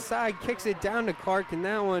drives inside, kicks it down to Clark, and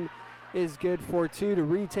that one is good for two to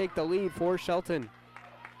retake the lead for Shelton.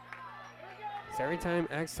 So every time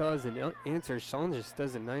Axtell has an answer, Shelton just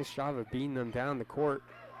does a nice job of beating them down the court.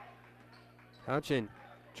 Houchin,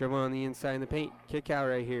 dribble on the inside in the paint, kick out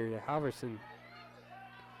right here to Halverson.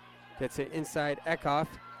 Gets it inside, Eckhoff,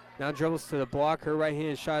 now dribbles to the block, her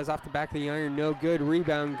right-handed shot is off the back of the iron, no good.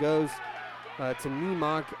 Rebound goes to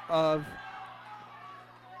Niemock of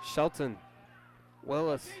Shelton.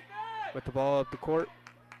 Willis with the ball up the court.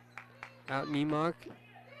 Out Niemock.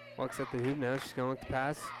 Walks at the hoop now. She's going to look the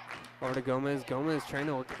pass. Over to Gomez. Gomez trying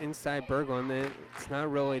to look inside Berglund. It's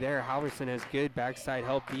not really there. Halverson has good backside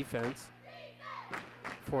help defense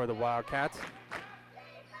for the Wildcats.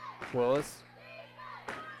 Willis.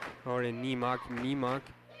 Over to Niemock. Niemock.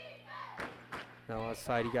 Now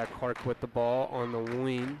outside you got Clark with the ball on the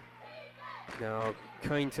wing. Now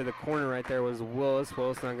coming to the corner right there was Willis.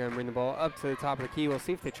 Willis not going to bring the ball up to the top of the key. We'll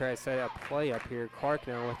see if they try to set up play up here. Clark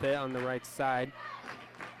now with it on the right side.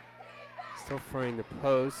 Still fronting the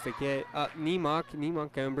post to get up Niemock.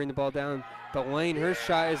 Niemock going to bring the ball down the lane. Her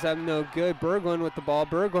shot is up no good. Berglund with the ball.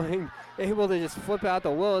 Berglund able to just flip out to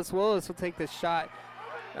Willis. Willis will take the shot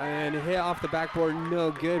and hit off the backboard. No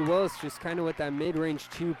good. Willis just kind of with that mid-range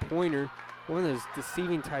two-pointer. One of those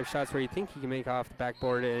deceiving type shots where you think he can make off the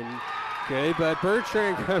backboard and good, but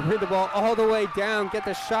Bertrand can bring the ball all the way down, get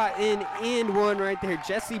the shot in and one right there.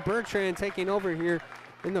 Jessie Bertrand taking over here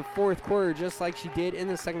in the fourth quarter, just like she did in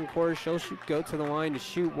the second quarter. She'll go to the line to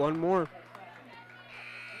shoot one more.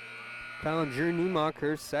 Found Drew Niemock,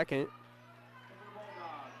 her second.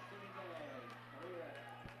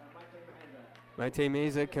 Maite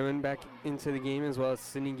Meza coming back into the game as well as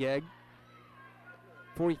Sydney Gegg.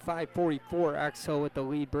 45-44, Axtell with the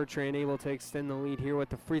lead. Bertrand able to extend the lead here with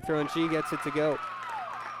the free throw, and she gets it to go.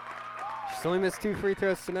 She's only missed 2 free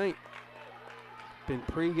throws tonight. Been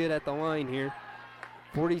pretty good at the line here.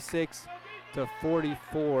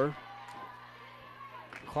 46-44.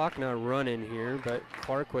 Clock not running here, but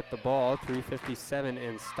Clark with the ball. 3:57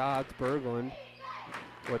 and stopped. Berglund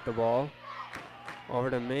with the ball. Over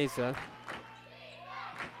to Meza.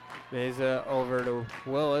 Meza over to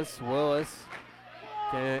Willis. Willis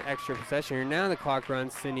getting an extra possession here. Now the clock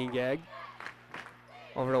runs. Sydney Gegg.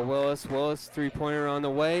 Over to Willis. Willis, three-pointer on the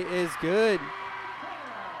way is good.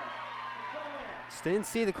 Just didn't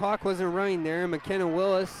see the clock wasn't running there. McKenna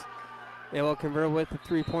Willis able to convert with the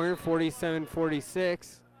three-pointer,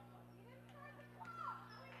 47-46.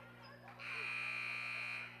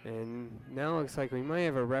 And now looks like we might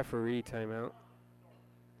have a referee timeout.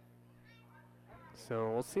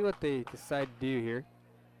 So we'll see what they decide to do here.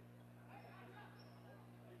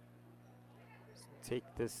 Take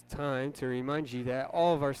this time to remind you that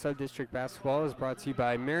all of our sub-district basketball is brought to you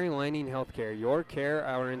by Mary Lanning Healthcare. Your care,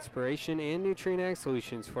 our inspiration, and nutrient ag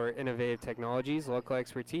solutions for innovative technologies, local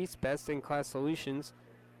expertise, best-in-class solutions,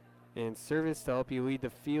 and service to help you lead the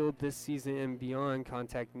field this season and beyond.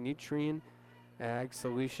 Contact Nutrient Ag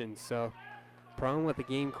Solutions. So, problem with the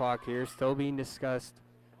game clock here still being discussed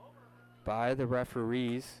by the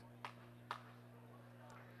referees.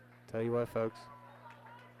 Tell you what, folks.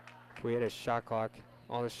 If we had a shot clock,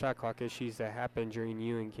 all the shot clock issues that happen during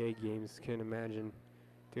UNK games, couldn't imagine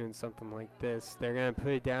doing something like this. They're going to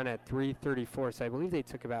put it down at 3:34, so I believe they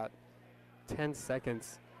took about 10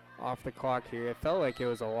 seconds off the clock here. It felt like it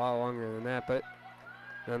was a lot longer than that, but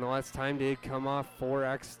nonetheless, time did come off for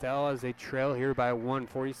Axtell as they trail here by 1,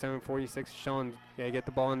 47-46. Shelton gotta get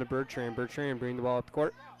the ball into Bertrand. Bertrand bring the ball up the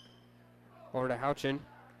court. Over to Houchin.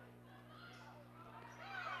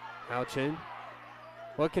 Houchin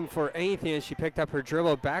looking for anything as she picked up her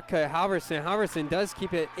dribble. Back cut Halverson. Halverson does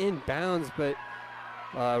keep it in bounds, but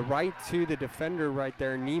right to the defender right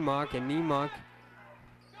there, Niemock, and Niemock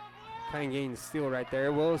kind of getting the steal right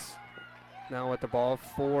there. Willis now with the ball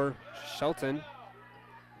for Shelton.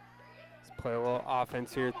 Let's play a little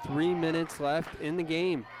offense here. 3 minutes left in the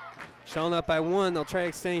game. Shelton up by 1. They'll try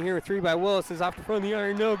extending here with 3 by Willis. Is off the front of the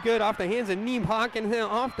iron. No good. Off the hands of Niemock and then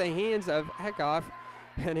off the hands of Eckhoff.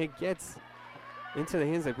 And it gets into the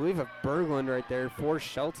hands, I believe, of Berglund right there for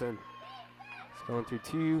Shelton. It's going through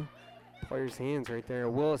 2 players' hands right there.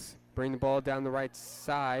 Willis bring the ball down the right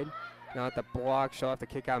side. Now at the block, she'll have to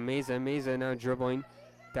kick out Meza. Meza now dribbling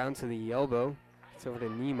down to the elbow. It's over to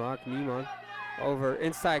Niemock. Niemock over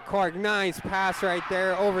inside Clark. Nice pass right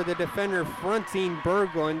there over the defender fronting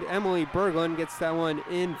Berglund. Emily Berglund gets that one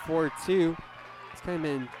in for 2. It's kind of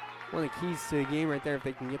been one of the keys to the game right there if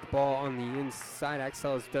they can get the ball on the inside.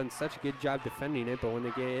 Axtell has done such a good job defending it, but when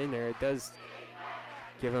they get in there, it does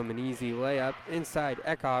give them an easy layup. Inside,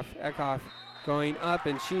 Eckhoff. Eckhoff going up,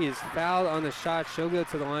 and she is fouled on the shot. She'll go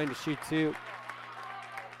to the line to shoot 2.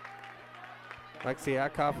 Lexi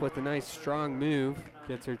Eckhoff with a nice strong move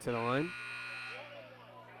gets her to the line.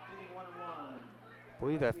 I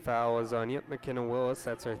believe that foul was on, McKenna Willis.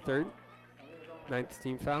 That's her 3rd. 9th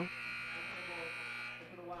team foul.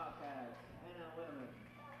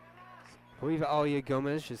 I believe Alia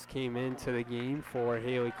Gomez just came into the game for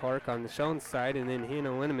Haley Clark on the Shelton side, and then Hannah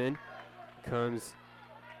Linneman comes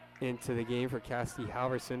into the game for Cassidy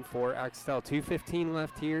Halverson for Axtell. 2:15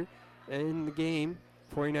 left here in the game.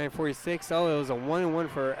 49-46. Oh, it was a 1-and-1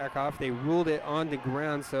 for Eckhoff. They ruled it on the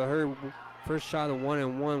ground, so her first shot of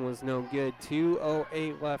 1-and-1 was no good.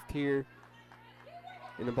 2:08 left here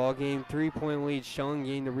in the ball game. 3-point lead. Shelton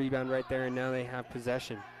gained the rebound right there, and now they have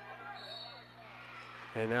possession.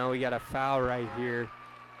 And now we got a foul right here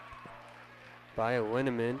by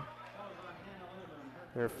Linneman.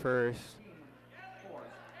 Their first.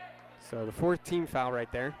 So the 4th team foul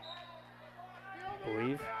right there, I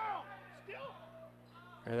believe.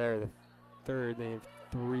 Right there, the 3rd. They have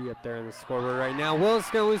 3 up there on the scoreboard right now. Willis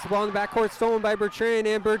going to lose the ball in the backcourt, stolen by Bertrand,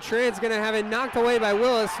 and Bertrand's going to have it knocked away by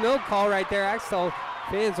Willis. No call right there. Axtell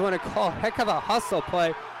fans want to call a heck of a hustle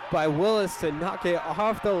play by Willis to knock it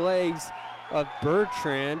off the legs of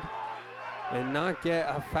Bertrand and not get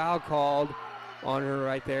a foul called on her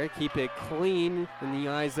right there. Keep it clean in the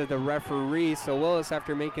eyes of the referee. So Willis,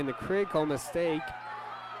 after making the critical mistake,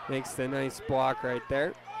 makes the nice block right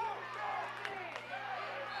there.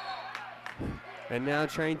 And now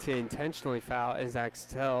trying to intentionally foul is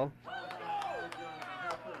Axtell,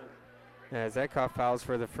 as Eckhoff fouls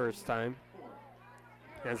for the first time,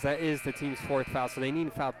 as that is the team's 4th foul. So they need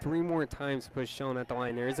to foul 3 more times to push Shelton at the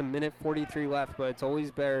line. There is a minute 43 left, but it's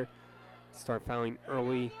always better to start fouling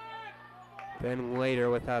early than later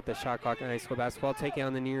without the shot clock in high school basketball. Taking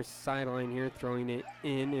on the near sideline here, throwing it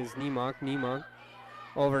in is Niemock. Niemock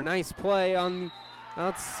over, nice play on the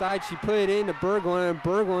outside. She put it into Berglund, and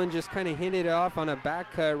Berglund just kind of handed it off on a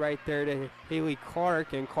back cut right there to Haley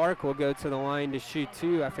Clark, and Clark will go to the line to shoot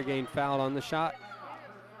 2 after getting fouled on the shot.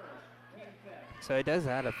 So it does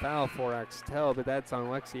add a foul for Axtell, but that's on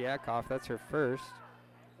Lexi Eckhoff. That's her first.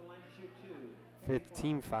 5th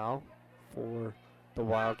team foul for the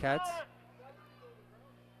Wildcats.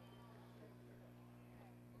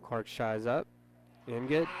 Clark shies up and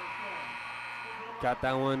good. Got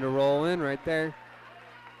that one to roll in right there.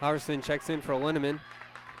 Halverson checks in for Linneman.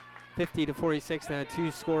 50-46 now,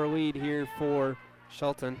 2-score lead here for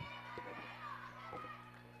Shelton.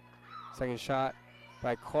 Second shot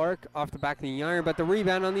by Clark off the back of the iron, but the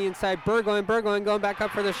rebound on the inside. Berglund going back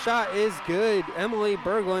up for the shot is good. Emily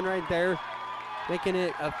Berglund right there, making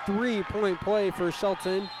it a 3-point play for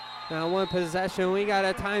Shelton. Now 1 possession. We got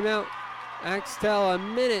a timeout. Axtell, a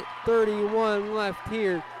minute 31 left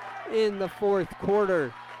here in the 4th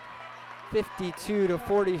quarter.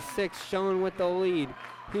 52-46, Shelton with the lead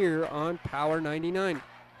here on Power 99.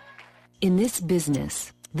 In this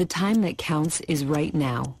business, the time that counts is right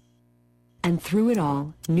now. And through it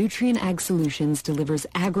all, Nutrien Ag Solutions delivers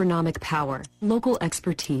agronomic power, local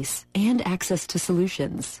expertise, and access to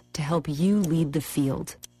solutions to help you lead the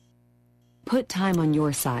field. Put time on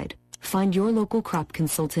your side. Find your local crop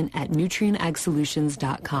consultant at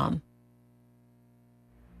nutrienagsolutions.com.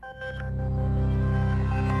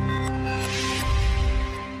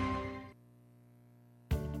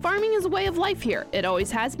 Farming is a way of life here. It always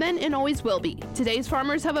has been and always will be. Today's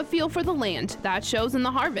farmers have a feel for the land. That shows in the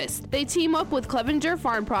harvest. They team up with Clevenger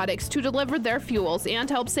Farm Products to deliver their fuels and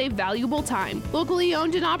help save valuable time. Locally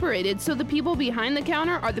owned and operated, so the people behind the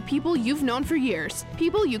counter are the people you've known for years.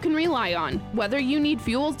 People you can rely on. Whether you need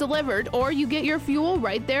fuels delivered or you get your fuel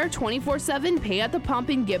right there 24/7, pay at the pump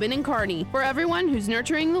in Gibbon and Kearney. For everyone who's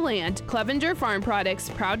nurturing the land, Clevenger Farm Products,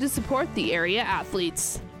 proud to support the area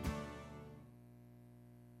athletes.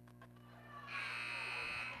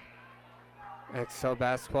 Axtell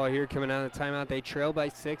basketball here coming out of the timeout. They trail by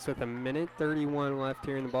 6 with 1:31 left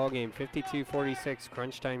here in the ball game. 52-46,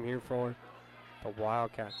 crunch time here for the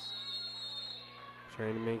Wildcats.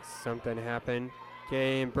 Trying to make something happen.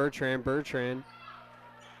 Okay, and Bertrand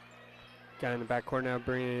got in the backcourt now,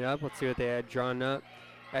 bringing it up. Let's see what they had drawn up.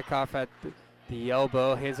 Eckhoff at the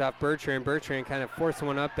elbow, hands off Bertrand. Bertrand kind of forced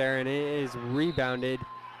one up there, and it is rebounded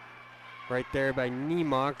right there by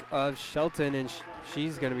Niemock of Shelton, and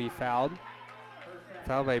she's going to be fouled.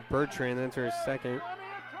 Foul by Bertrand, that's her second.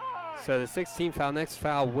 So the 16th foul, next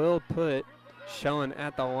foul will put Shelton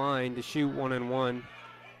at the line to shoot 1-and-1.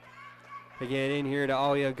 They get in here to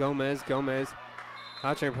Alia Gomez.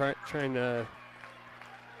 Houchin trying to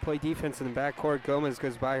play defense in the backcourt. Gomez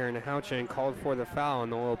goes by her, and Houchin called for the foul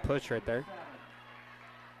and the little push right there.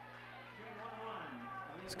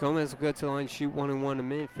 So Gomez will go to the line, shoot 1-and-1.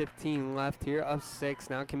 1:15 left here, up 6.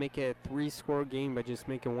 Now can make it a 3-score game by just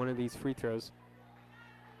making one of these free throws.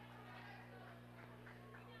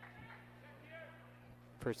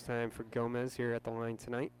 First time for Gomez here at the line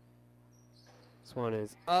tonight. This one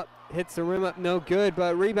is up, hits the rim up, no good,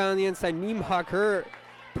 but rebound on the inside. Niemock, her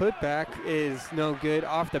putback is no good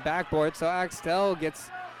off the backboard, so Axtell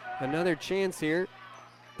gets another chance here.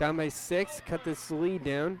 Down by 6, cut this lead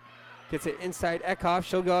down. Gets it inside Eckhoff,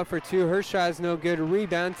 she'll go up for 2. Her shot is no good,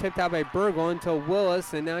 rebound, tipped out by Burgle until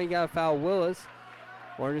Willis, and now you got to foul Willis.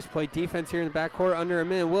 Or just play defense here in the backcourt under a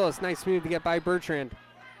minute. Willis, nice move to get by Bertrand.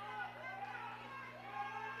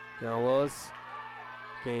 Now Willis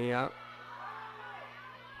getting out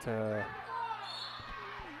to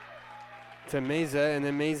Meza, and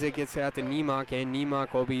then Meza gets it out to Niemock, and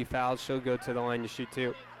Niemock will be fouled. She'll go to the line to shoot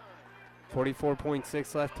 2.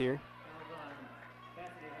 44.6 left here.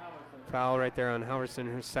 Foul right there on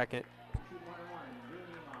Halverson, her second.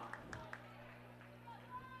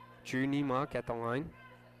 Drew Niemock at the line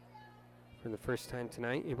for the first time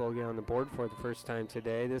tonight, able to get on the board for the first time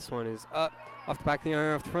today. This one is up, off the back of the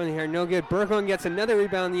iron, off the front of the hair, no good. Berglund gets another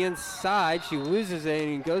rebound on the inside. She loses it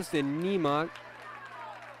and goes to Niemock.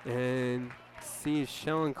 And see if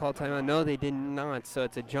Shelton called timeout. No, they did not, so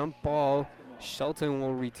it's a jump ball. Shelton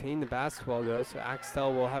will retain the basketball though, so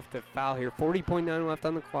Axtell will have to foul here. 40.9 left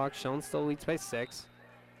on the clock. Shelton still leads by 6.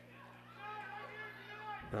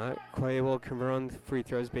 Not quite able to convert on the free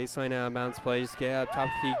throws. Baseline out of bounds play. Just get up top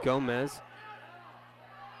feet. Gomez.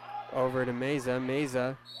 Over to Meza.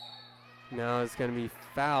 Meza now is going to be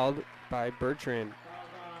fouled by Bertrand.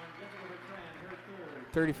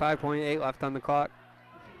 35.8 left on the clock.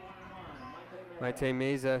 Maite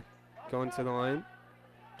Meza going to the line.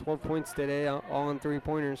 12 points today, all on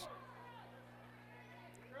 3-pointers.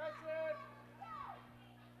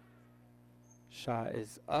 Shot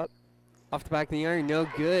is up. Off the back of the iron, no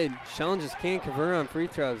good. Shelton just can't convert on free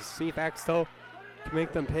throws. See if Axtell can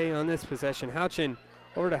make them pay on this possession. Houchin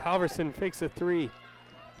over to Halverson, fakes a 3.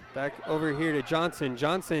 Back over here to Johnson.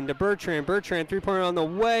 Johnson to Bertrand. Bertrand, 3-pointer on the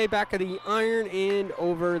way. Back of the iron and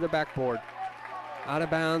over the backboard. Out of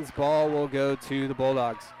bounds, ball will go to the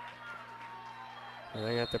Bulldogs. And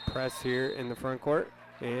they got the press here in the front court.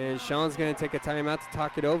 And Shelton's going to take a timeout to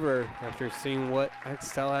talk it over after seeing what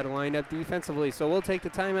Axtell had lined up defensively. So we'll take the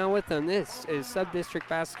timeout with them. This is Sub-District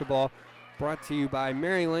Basketball brought to you by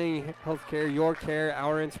Mary Lanning Healthcare, your care,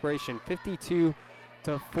 our inspiration.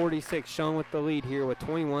 52-46. Shelton with the lead here with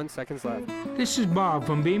 21 seconds left. This is Bob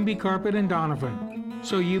from B&B Carpet and Donovan.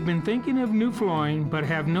 So you've been thinking of new flooring but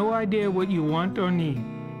have no idea what you want or need.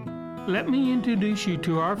 Let me introduce you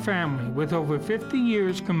to our family with over 50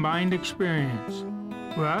 years combined experience.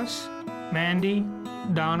 Russ, Mandy,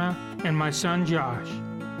 Donna, and my son Josh.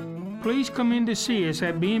 Please come in to see us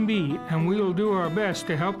at B&B and we will do our best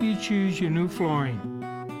to help you choose your new flooring.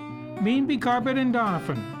 B&B Carpet and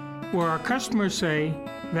Donovan, where our customers say,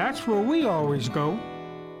 that's where we always go.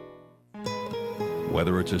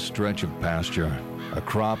 Whether it's a stretch of pasture, a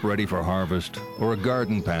crop ready for harvest, or a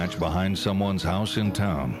garden patch behind someone's house in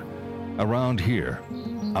town, around here,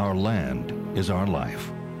 our land is our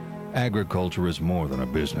life. Agriculture is more than a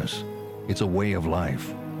business. It's a way of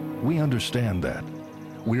life. We understand that.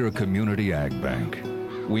 We're a community ag bank.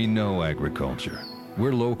 We know agriculture.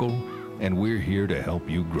 We're local, and we're here to help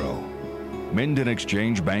you grow. Minden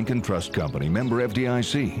Exchange Bank and Trust Company, member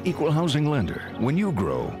FDIC, equal housing lender. When you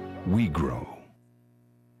grow, we grow.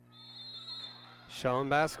 Shelton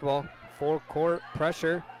basketball, full court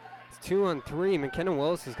pressure. It's 2-on-3. McKenna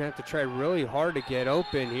Willis is going to have to try really hard to get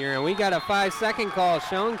open here. And we got a 5-second call.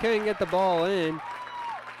 Shelton couldn't get the ball in.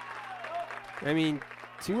 I mean,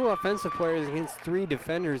 2 offensive players against 3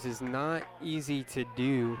 defenders is not easy to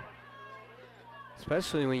do,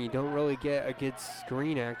 especially when you don't really get a good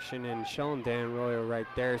screen action, and Shelton Dan really right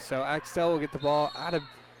there. So Axtell will get the ball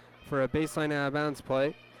for a baseline out of bounds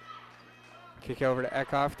play. Kick over to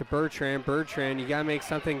Eckhoff to Bertrand. Bertrand, you got to make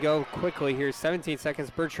something go quickly here. 17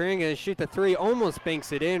 seconds. Bertrand going to shoot the 3. Almost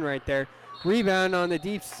banks it in right there. Rebound on the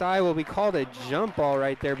deep side will be called a jump ball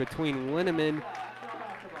right there between Linneman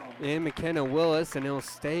and McKenna Willis, and it'll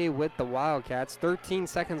stay with the Wildcats. 13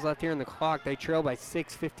 seconds left here on the clock. They trail by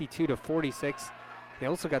 6, 52-46. They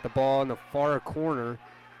also got the ball in the far corner.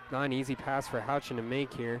 Not an easy pass for Houchin to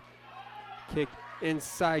make here. Kick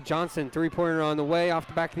inside. Johnson, 3-pointer on the way. Off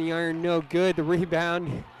the back of the iron, no good. The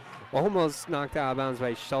rebound almost knocked out of bounds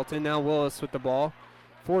by Shelton. Now Willis with the ball.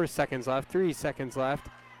 4 seconds left, 3 seconds left,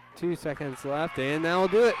 2 seconds left, and that will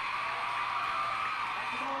do it.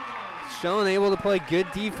 Shelton able to play good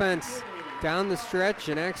defense down the stretch,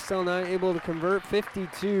 and Axtell not able to convert.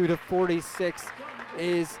 52-46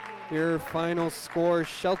 is your final score.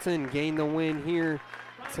 Shelton gained the win here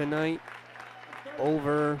tonight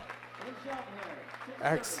over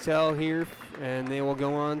Axtell here, and they will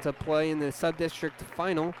go on to play in the sub-district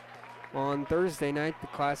final on Thursday night, the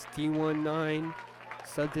Class D19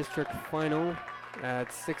 sub-district final at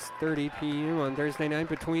 6:30 p.m. on Thursday night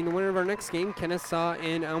between the winner of our next game, Kennesaw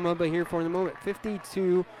and Alma. But here for the moment,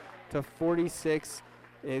 52-46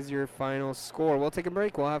 is your final score. We'll take a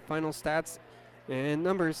break. We'll have final stats and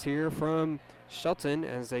numbers here from Shelton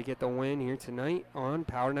as they get the win here tonight on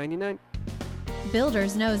Power 99.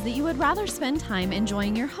 Builders knows that you would rather spend time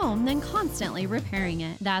enjoying your home than constantly repairing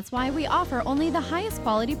it. That's why we offer only the highest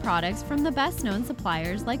quality products from the best known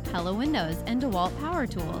suppliers like Pella Windows and DeWalt Power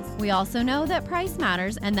Tools. We also know that price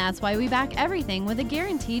matters, and that's why we back everything with a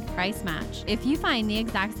guaranteed price match. If you find the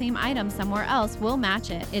exact same item somewhere else, we'll match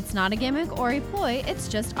it. It's not a gimmick or a ploy, it's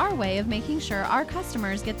just our way of making sure our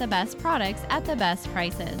customers get the best products at the best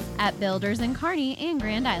prices. At Builders in Kearney and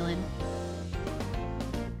Grand Island.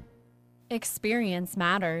 Experience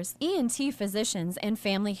matters. ENT Physicians and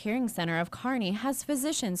Family Hearing Center of Kearney has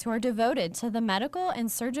physicians who are devoted to the medical and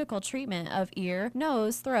surgical treatment of ear,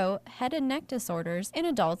 nose, throat, head and neck disorders in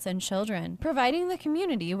adults and children, providing the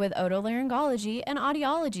community with otolaryngology and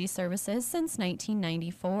audiology services since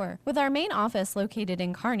 1994. With our main office located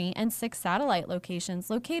in Kearney and 6 satellite locations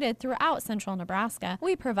located throughout central Nebraska,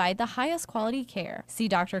 we provide the highest quality care. See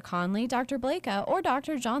Dr. Conley, Dr. Blaka, or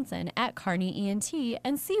Dr. Johnson at Kearney ENT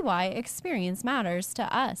and see why experience matters to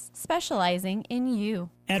us, specializing in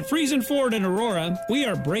you. At Friesen Ford in Aurora, we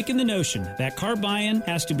are breaking the notion that car buying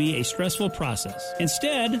has to be a stressful process.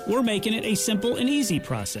 Instead, we're making it a simple and easy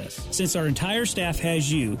process, since our entire staff has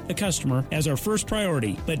you, the customer, as our first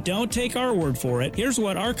priority. But don't take our word for it. Here's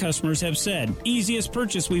what our customers have said. Easiest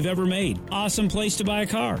purchase we've ever made. Awesome place to buy a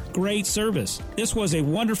car. Great service. This was a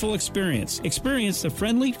wonderful experience. Experience the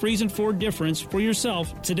friendly Friesen Ford difference for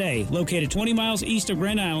yourself today. Located 20 miles east of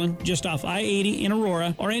Grand Island, just off I-80 in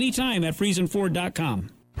Aurora, or anytime at FriesenFord.com.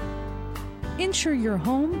 Insure your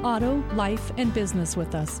home, auto, life, and business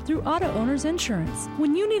with us through Auto Owners Insurance.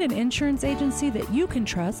 When you need an insurance agency that you can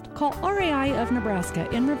trust, call RAI of Nebraska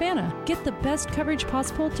in Ravenna. Get the best coverage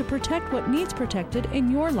possible to protect what needs protected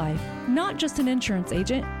in your life. Not just an insurance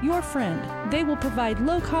agent, your friend. They will provide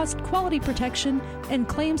low-cost, quality protection and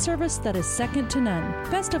claim service that is second to none.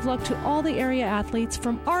 Best of luck to all the area athletes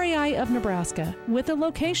from RAI of Nebraska, with a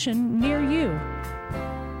location near you.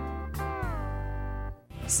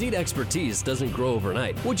 Seed expertise doesn't grow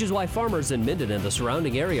overnight, which is why farmers in Minden and the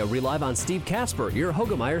surrounding area rely on Steve Casper, your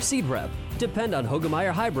Hogemeyer seed rep. Depend on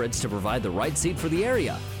Hogemeyer hybrids to provide the right seed for the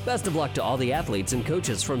area. Best of luck to all the athletes and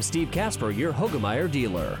coaches from Steve Casper, your Hogemeyer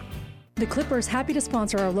dealer. The Clipper is happy to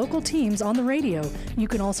sponsor our local teams on the radio. You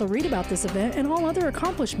can also read about this event and all other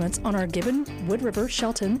accomplishments on our Gibbon, Wood River,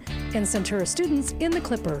 Shelton, and Centura students in the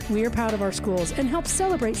Clipper. We are proud of our schools and help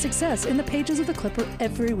celebrate success in the pages of the Clipper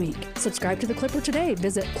every week. Subscribe to the Clipper today.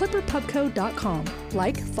 Visit clipperpubco.com.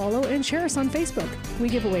 Like, follow, and share us on Facebook. We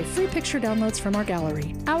give away free picture downloads from our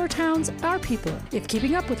gallery. Our towns, our people. If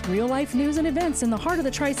keeping up with real-life news and events in the heart of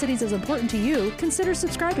the Tri-Cities is important to you, consider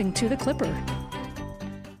subscribing to the Clipper.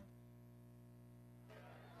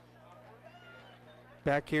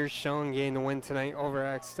 Back here, Shelton gained the win tonight over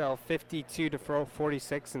Axtell,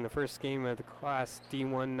 52-46 in the first game of the Class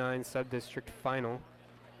D19 Sub-District Final.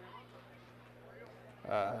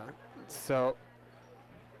 So,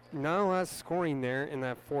 not a lot of scoring there in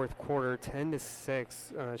that fourth quarter,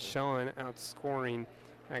 10-6. Shelton outscoring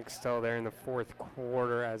Axtell there in the fourth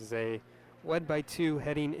quarter as they led by 2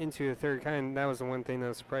 heading into the third. That was the one thing that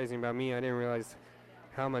was surprising about me. I didn't realize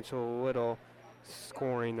how much little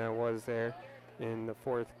scoring that was there in the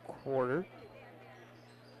fourth quarter.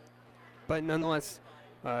 But nonetheless,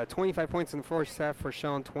 25 points in the first half for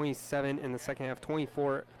Shelton, 27 in the second half,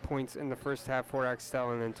 24 points in the first half for Axtell,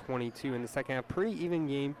 and then 22 in the second half. Pretty even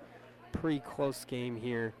game, pretty close game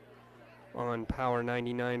here on Power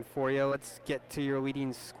 99 for you. Let's get to your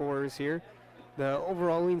leading scorers here. The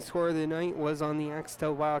overall leading scorer of the night was on the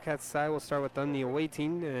Axtell Wildcats side. We'll start with them, the away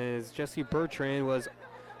team, as Jessie Bertrand was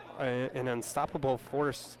an unstoppable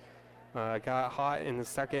force. Got hot in the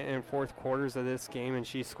second and fourth quarters of this game, and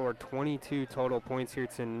she scored 22 total points here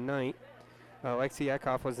tonight. Lexi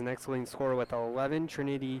Eckhoff was the next leading scorer with 11.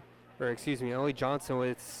 Ellie Johnson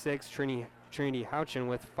with 6. Trinity Houchin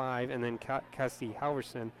with 5, and then Cassidy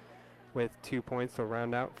Halverson with 2 points to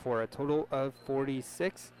round out for a total of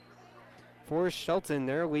 46. For Shelton,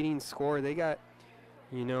 their leading scorer, they got,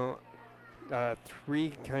 3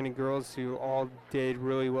 kind of girls who all did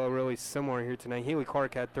really well, really similar here tonight. Haley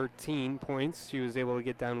Clark had 13 points. She was able to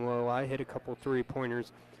get down low. I hit a couple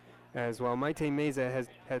 3-pointers as well. Maite Meza has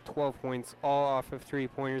had 12 points, all off of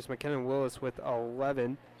 3-pointers. McKenna Willis with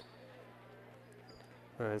 11.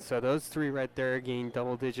 So those 3 right there gained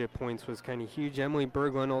double-digit points was kind of huge. Emily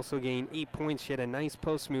Berglund also gained 8 points. She had a nice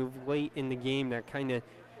post move late in the game that kind of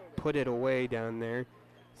put it away down there.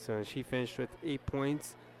 So she finished with 8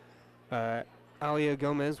 points. Alia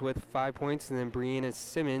Gomez with 5 points, and then Brianna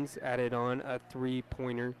Simmons added on a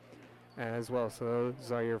 3-pointer as well. So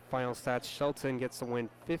those are your final stats. Shelton gets the win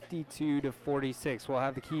 52-46. We'll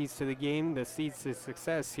have the keys to the game, the seeds to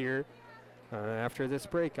success here after this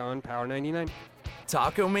break on Power 99.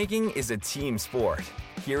 Taco making is a team sport.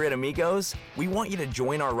 Here at Amigos, we want you to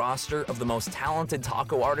join our roster of the most talented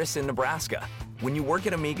taco artists in Nebraska. When you work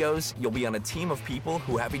at Amigos, you'll be on a team of people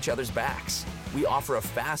who have each other's backs. We offer a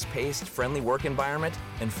fast-paced, friendly work environment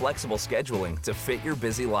and flexible scheduling to fit your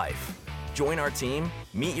busy life. Join our team,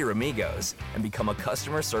 meet your Amigos, and become a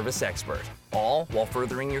customer service expert, all while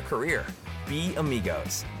furthering your career. Be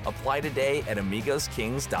Amigos. Apply today at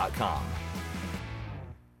AmigosKings.com.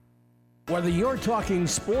 Whether you're talking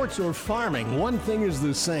sports or farming, one thing is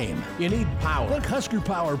the same. You need power. Look Husker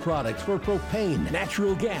Power products for propane,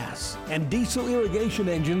 natural gas, and diesel irrigation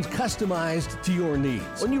engines customized to your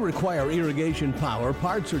needs. When you require irrigation power,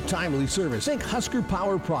 parts, or timely service, think Husker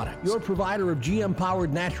Power products, your provider of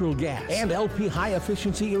GM-powered natural gas and LP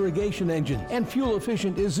high-efficiency irrigation engines and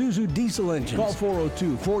fuel-efficient Isuzu diesel engines. Call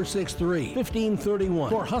 402-463-1531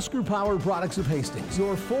 for Husker Power products of Hastings,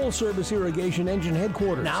 your full-service irrigation engine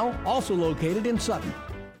headquarters. Now, also located in Sutton.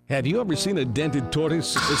 Have you ever seen a dented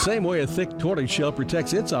tortoise? The same way a thick tortoise shell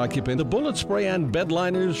protects its occupant, the bullet spray-on bed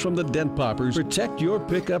liners from the Dent Poppers protect your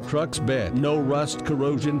pickup truck's bed. No rust,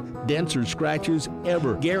 corrosion, dents, or scratches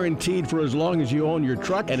ever. Guaranteed for as long as you own your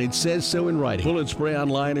truck, and it says so in writing. Bullet spray-on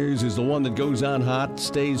liners is the one that goes on hot,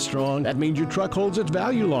 stays strong. That means your truck holds its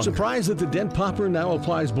value longer. Surprised that the Dent Popper now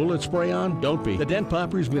applies bullet spray-on? Don't be. The Dent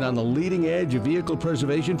Popper's been on the leading edge of vehicle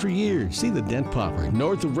preservation for years. See the Dent Popper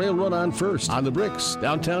north of Railroad on First, on the Bricks,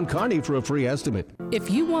 downtown Kearney for a free estimate. If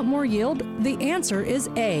you want more yield, the answer is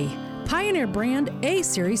A. Pioneer brand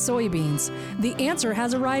A-Series soybeans. The answer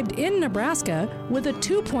has arrived in Nebraska with a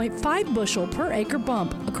 2.5 bushel per acre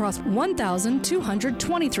bump across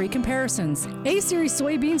 1,223 comparisons. A-Series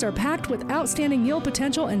soybeans are packed with outstanding yield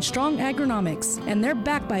potential and strong agronomics, and they're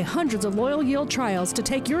backed by hundreds of loyal yield trials to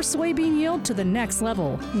take your soybean yield to the next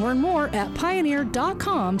level. Learn more at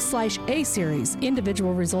pioneer.com/A-Series.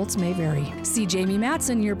 Individual results may vary. See Jamie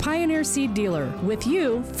Matson, your Pioneer seed dealer, with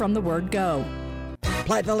you from the word go.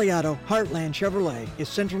 Platte Valley Auto, Heartland Chevrolet is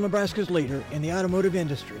Central Nebraska's leader in the automotive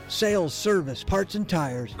industry. Sales, service, parts, and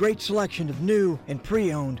tires. Great selection of new and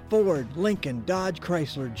pre-owned Ford, Lincoln, Dodge,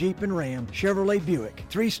 Chrysler, Jeep, and Ram, Chevrolet, Buick.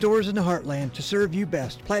 3 stores in the Heartland to serve you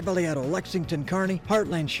best. Platte Valley Auto, Lexington, Kearney,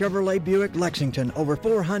 Heartland Chevrolet, Buick, Lexington. Over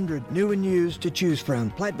 400 new and used to choose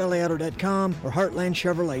from. PlatteValleyAuto.com or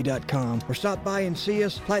HeartlandChevrolet.com. Or stop by and see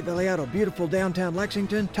us. Platte Valley Auto, beautiful downtown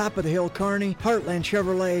Lexington, top of the hill, Kearney, Heartland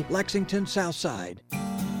Chevrolet, Lexington, Southside.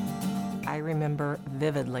 I remember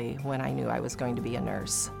vividly when I knew I was going to be a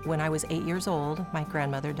nurse. When I was 8 years old, my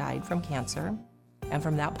grandmother died from cancer. And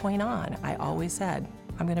from that point on, I always said,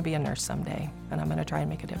 I'm going to be a nurse someday, and I'm going to try and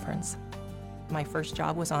make a difference. My first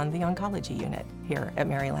job was on the oncology unit here at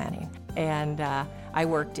Mary Lanning. And I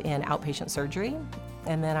worked in outpatient surgery,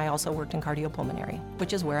 and then I also worked in cardiopulmonary,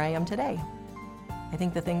 which is where I am today. I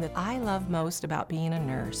think the thing that I love most about being a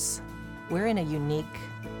nurse, we're in a unique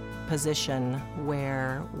position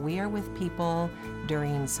where we are with people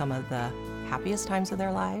during some of the happiest times of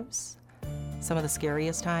their lives, some of the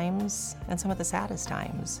scariest times, and some of the saddest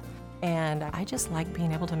times. And I just like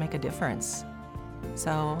being able to make a difference.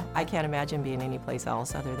 So I can't imagine being anyplace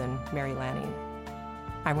else other than Mary Lanning.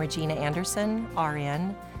 I'm Regina Anderson,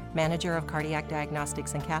 RN, Manager of Cardiac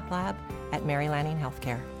Diagnostics and Cath Lab at Mary Lanning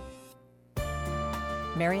Healthcare.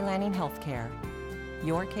 Mary Lanning Healthcare,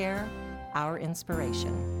 your care, our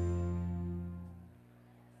inspiration.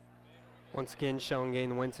 Once again, Shelton getting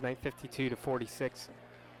the win tonight, 52-46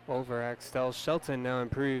 over Axtell. Shelton now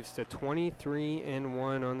improves to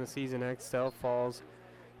 23-1 on the season. Axtell falls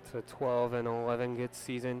to 12-11. Good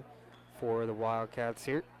season for the Wildcats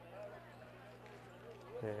here.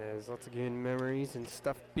 There's lots of good memories and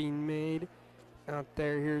stuff being made out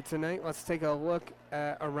there here tonight. Let's take a look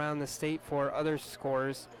at around the state for other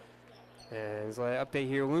scores. As I update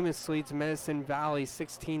here, Loomis leads Medicine Valley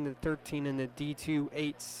 16-13 in the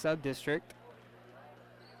D2-8 sub-district.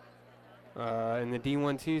 In the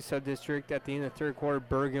D1-2 sub-district, at the end of the third quarter,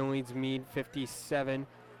 Bergen leads Meade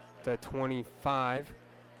 57-25.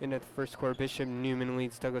 In the first quarter, Bishop Newman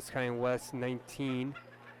leads Douglas County West 19-5.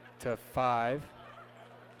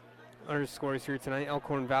 Other scores here tonight,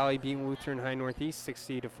 Elkhorn Valley beat Lutheran High Northeast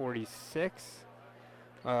 60-46.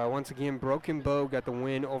 Once again, Broken Bow got the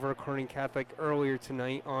win over Kearney Catholic earlier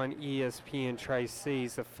tonight on ESPN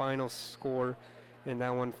Tri-Cities. The final score in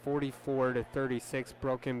that one, 44-36.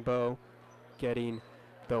 Broken Bow getting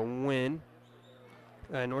the win.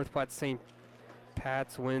 North Platte St.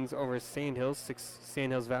 Pat's wins over Sandhills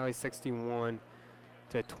Valley 61-26.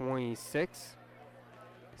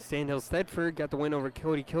 Sandhills Thedford got the win over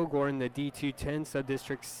Cody Kilgore in the D2-10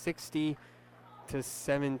 sub-district 60-17,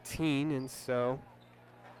 and so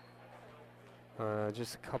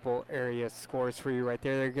just a couple area scores for you right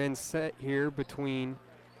there. They're getting set here between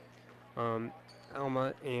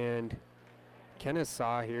Alma and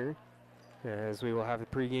Kennesaw here, as we will have the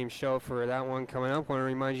pregame show for that one coming up. I want to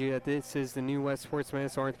remind you that this is the new West Sports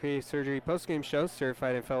Medicine Orthopedic Surgery postgame show.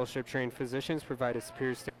 Certified and fellowship trained physicians provide a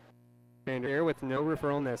superior standard care with no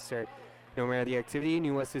referral necessary. No matter the activity,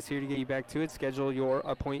 New West is here to get you back to it. Schedule your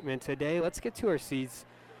appointment today. Let's get to our seeds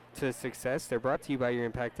to success. They're brought to you by your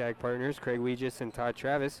Impact Ag partners, Craig Weegis and Todd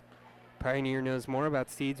Travis. Pioneer knows more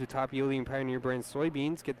about seeds with top yielding Pioneer brand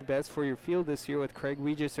soybeans. Get the best for your field this year with Craig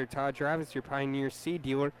Weegis or Todd Travis, your Pioneer seed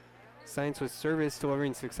dealer. Science with service,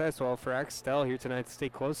 delivering success. Well, for Axtell here tonight to stay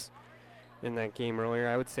close in that game earlier,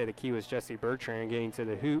 I would say the key was Jesse Bertrand getting to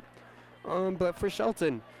the hoop. But for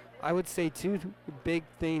Shelton, I would say two big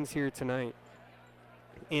things here tonight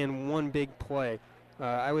and one big play.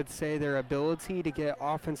 I would say their ability to get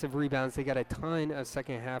offensive rebounds. They got a ton of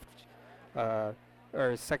second half or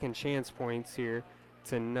second chance points here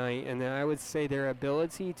tonight. And then I would say their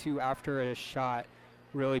ability to, after a shot,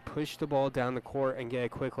 really push the ball down the court and get a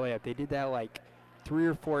quick layup. They did that like 3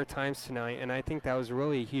 or 4 times tonight, and I think that was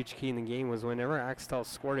really a huge key in the game. Was whenever Axtell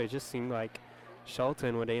scored, it just seemed like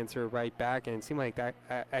Shelton would answer right back, and it seemed like that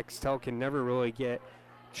Axtell can never really get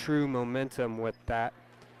true momentum with that.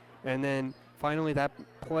 And then finally that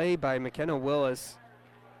play by McKenna Willis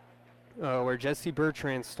where Jesse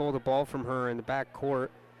Bertrand stole the ball from her in the back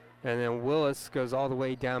court, and then Willis goes all the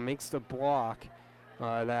way down, makes the block.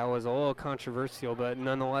 That was a little controversial, but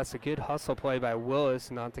nonetheless a good hustle play by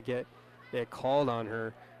Willis not to get it called on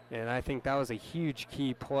her. And I think that was a huge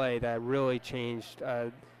key play that really changed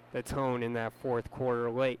the tone in that fourth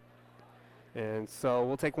quarter late. And so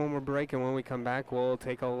we'll take one more break, and when we come back, we'll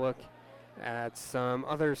take a look at some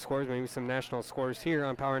other scores, maybe some national scores here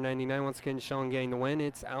on Power 99. Once again, Shelton getting the win.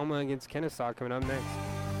 It's Alma against Kennesaw coming up next.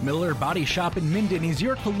 Miller Body Shop in Minden is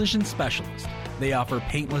your collision specialist. They offer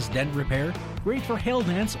paintless dent repair, great for hail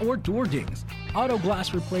dents or door dings, auto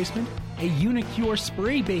glass replacement, a Unicure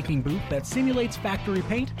spray baking booth that simulates factory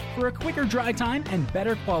paint for a quicker dry time and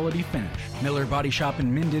better quality finish. Miller Body Shop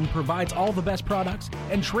in Minden provides all the best products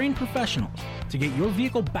and trained professionals to get your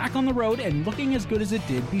vehicle back on the road and looking as good as it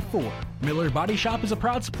did before. Miller Body Shop is a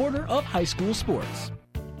proud supporter of high school sports.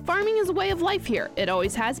 Farming is a way of life here. It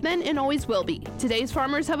always has been and always will be. Today's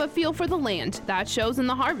farmers have a feel for the land. That shows in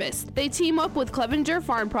the harvest. They team up with Clevenger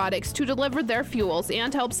Farm Products to deliver their fuels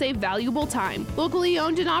and help save valuable time. Locally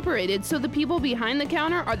owned and operated, so the people behind the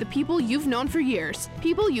counter are the people you've known for years.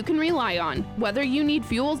 People you can rely on. Whether you need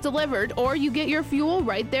fuels delivered or you get your fuel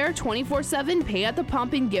right there 24/7, pay at the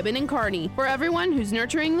pump in Gibbon and Kearney. For everyone who's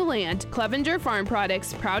nurturing the land, Clevenger Farm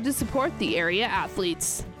Products, proud to support the area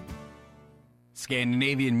athletes.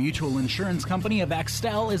 Scandinavian Mutual Insurance Company of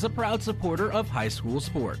Axtell is a proud supporter of high school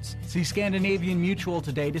sports. See Scandinavian Mutual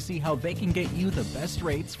today to see how they can get you the best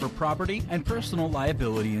rates for property and personal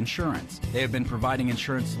liability insurance. They have been providing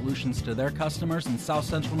insurance solutions to their customers in South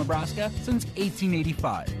Central Nebraska since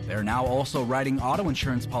 1885. They're now also writing auto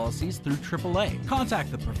insurance policies through AAA.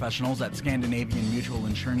 Contact the professionals at Scandinavian Mutual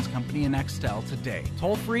Insurance Company in Axtell today.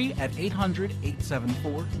 Toll free at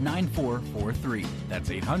 800-874-9443. That's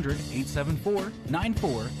 800-874-9443.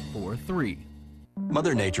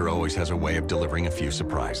 Mother Nature always has a way of delivering a few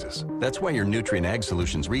surprises. That's why your Nutrien Ag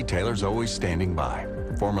Solutions retailer's always standing by.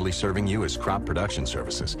 Formerly serving you as crop production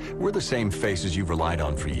services, we're the same faces you've relied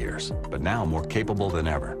on for years, but now more capable than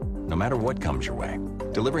ever, no matter what comes your way.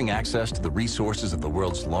 Delivering access to the resources of the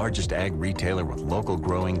world's largest ag retailer with local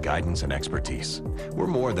growing guidance and expertise. We're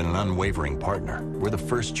more than an unwavering partner. We're the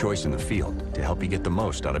first choice in the field to help you get the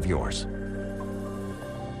most out of yours.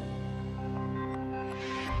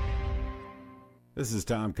 This is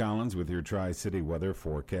Tom Collins with your Tri-City weather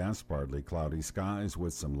forecast. Partly cloudy skies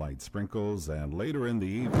with some light sprinkles, and later in the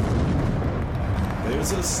evening,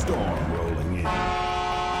 there's a storm rolling in.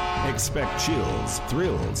 Expect chills,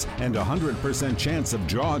 thrills, and 100% chance of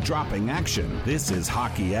jaw-dropping action. This is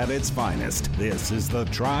hockey at its finest. This is the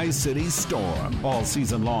Tri-City Storm. All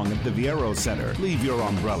season long at the Viero Center. Leave your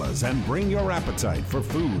umbrellas and bring your appetite for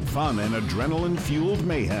food, fun, and adrenaline-fueled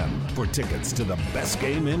mayhem. For tickets to the best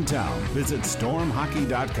game in town, visit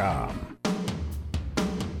stormhockey.com.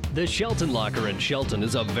 The Shelton Locker in Shelton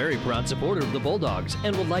is a very proud supporter of the Bulldogs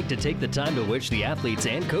and would like to take the time to wish the athletes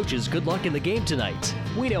and coaches good luck in the game tonight.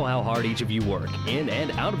 We know how hard each of you work, in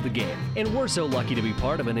and out of the game, and we're so lucky to be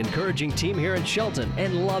part of an encouraging team here in Shelton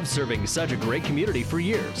and love serving such a great community for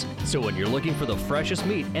years. So when you're looking for the freshest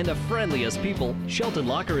meat and the friendliest people, Shelton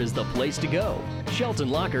Locker is the place to go. Shelton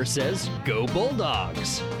Locker says, go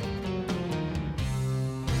Bulldogs!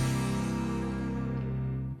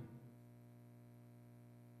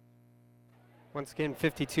 Once again,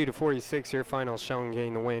 52-46, your final. Shelton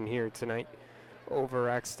getting the win here tonight over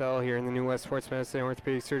Axtell here in the New West Sports Medicine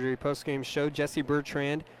Orthopedic Surgery postgame show. Jesse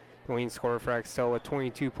Bertrand, the leading scorer for Axtell with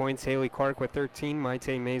 22 points. Haley Clark with 13,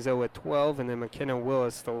 Maite Mazo with 12, and then McKenna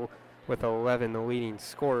Willis with 11, the leading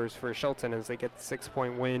scorers for Shelton as they get the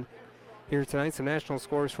 6-point win here tonight. Some national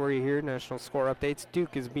scores for you here. National score updates.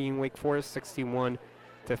 Duke is beating Wake Forest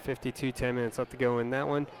 61-52. 10 minutes left to go in that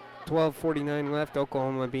one. 12:49 left.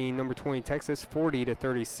 Oklahoma being number 20 Texas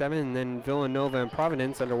 40-37, and then Villanova and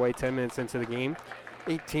Providence underway 10 minutes into the game.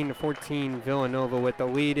 18-14 Villanova with the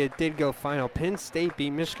lead. It did go final. Penn State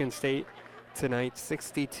beat Michigan State tonight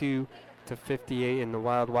 62-58 in the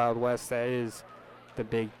Wild Wild West. That is the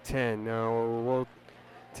Big Ten. Now we'll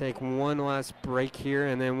take one last break here,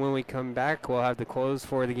 and then when we come back we'll have the close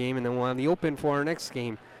for the game, and then we'll have the open for our next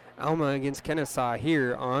game. Alma against Kennesaw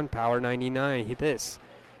here on Power 99. This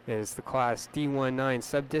is the Class D19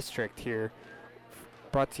 Sub-District here,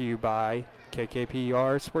 brought to you by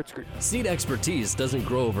KKPR Sports Group. Seed expertise doesn't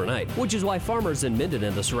grow overnight, which is why farmers in Minden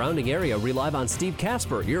and the surrounding area rely on Steve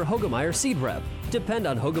Casper, your Hogemeyer seed rep. Depend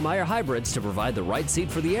on Hogemeyer hybrids to provide the right seed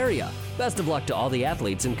for the area. Best of luck to all the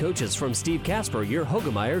athletes and coaches from Steve Casper, your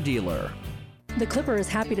Hogemeyer dealer. The Clipper is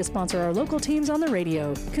happy to sponsor our local teams on the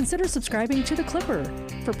radio. Consider subscribing to The Clipper.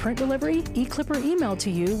 For print delivery, eClipper emailed to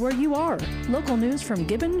you where you are. Local news from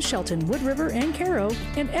Gibbon, Shelton, Wood River, and Caro,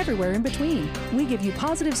 and everywhere in between. We give you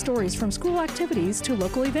positive stories from school activities to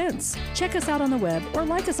local events. Check us out on the web or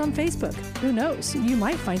like us on Facebook. Who knows, you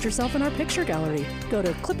might find yourself in our picture gallery. Go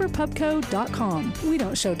to clipperpubco.com. We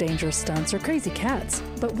don't show dangerous stunts or crazy cats,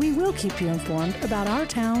 but we will keep you informed about our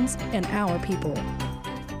towns and our people.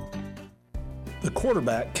 The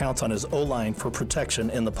quarterback counts on his O-line for protection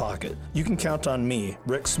in the pocket. You can count on me,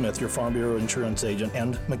 Rick Smith, your Farm Bureau insurance agent,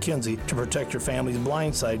 and McKinsey to protect your family's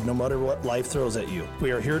blind side no matter what life throws at you. We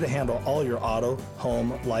are here to handle all your auto,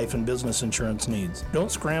 home, life, and business insurance needs. Don't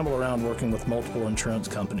scramble around working with multiple insurance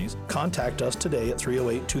companies. Contact us today at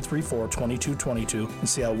 308-234-2222 and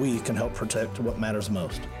see how we can help protect what matters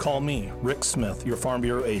most. Call me, Rick Smith, your Farm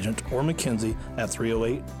Bureau agent, or McKinsey at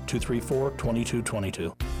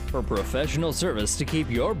 308-234-2222. For professional service to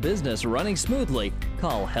keep your business running smoothly,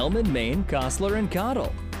 call Hellman, Main, Kostler &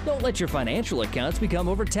 Cottle. Don't let your financial accounts become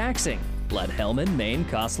overtaxing. Let Hellman, Main,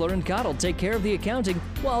 Kostler, and Cottle take care of the accounting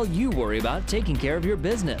while you worry about taking care of your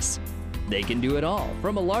business. They can do it all,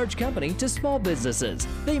 from a large company to small businesses.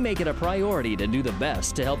 They make it a priority to do the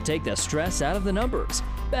best to help take the stress out of the numbers.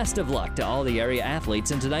 Best of luck to all the area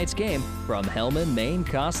athletes in tonight's game from Hellman, Main,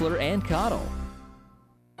 Kostler, and Cottle.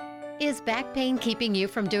 Is back pain keeping you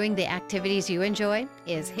from doing the activities you enjoy?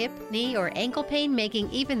 Is hip, knee, or ankle pain making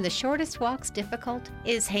even the shortest walks difficult?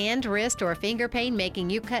 Is hand, wrist, or finger pain making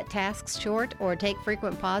you cut tasks short or take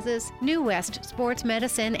frequent pauses? New West Sports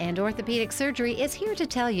Medicine and Orthopedic Surgery is here to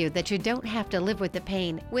tell you that you don't have to live with the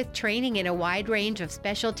pain. With training in a wide range of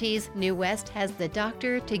specialties, New West has the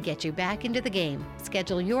doctor to get you back into the game.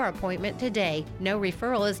 Schedule your appointment today. No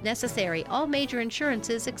referral is necessary. All major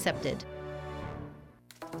insurances accepted.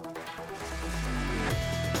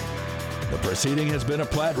 The proceeding has been a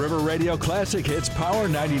Platte River Radio Classic Hits Power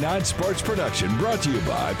 99 sports production brought to you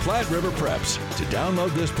by Platte River Preps. To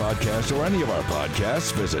download this podcast or any of our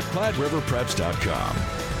podcasts, visit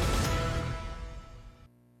PlatteRiverPreps.com.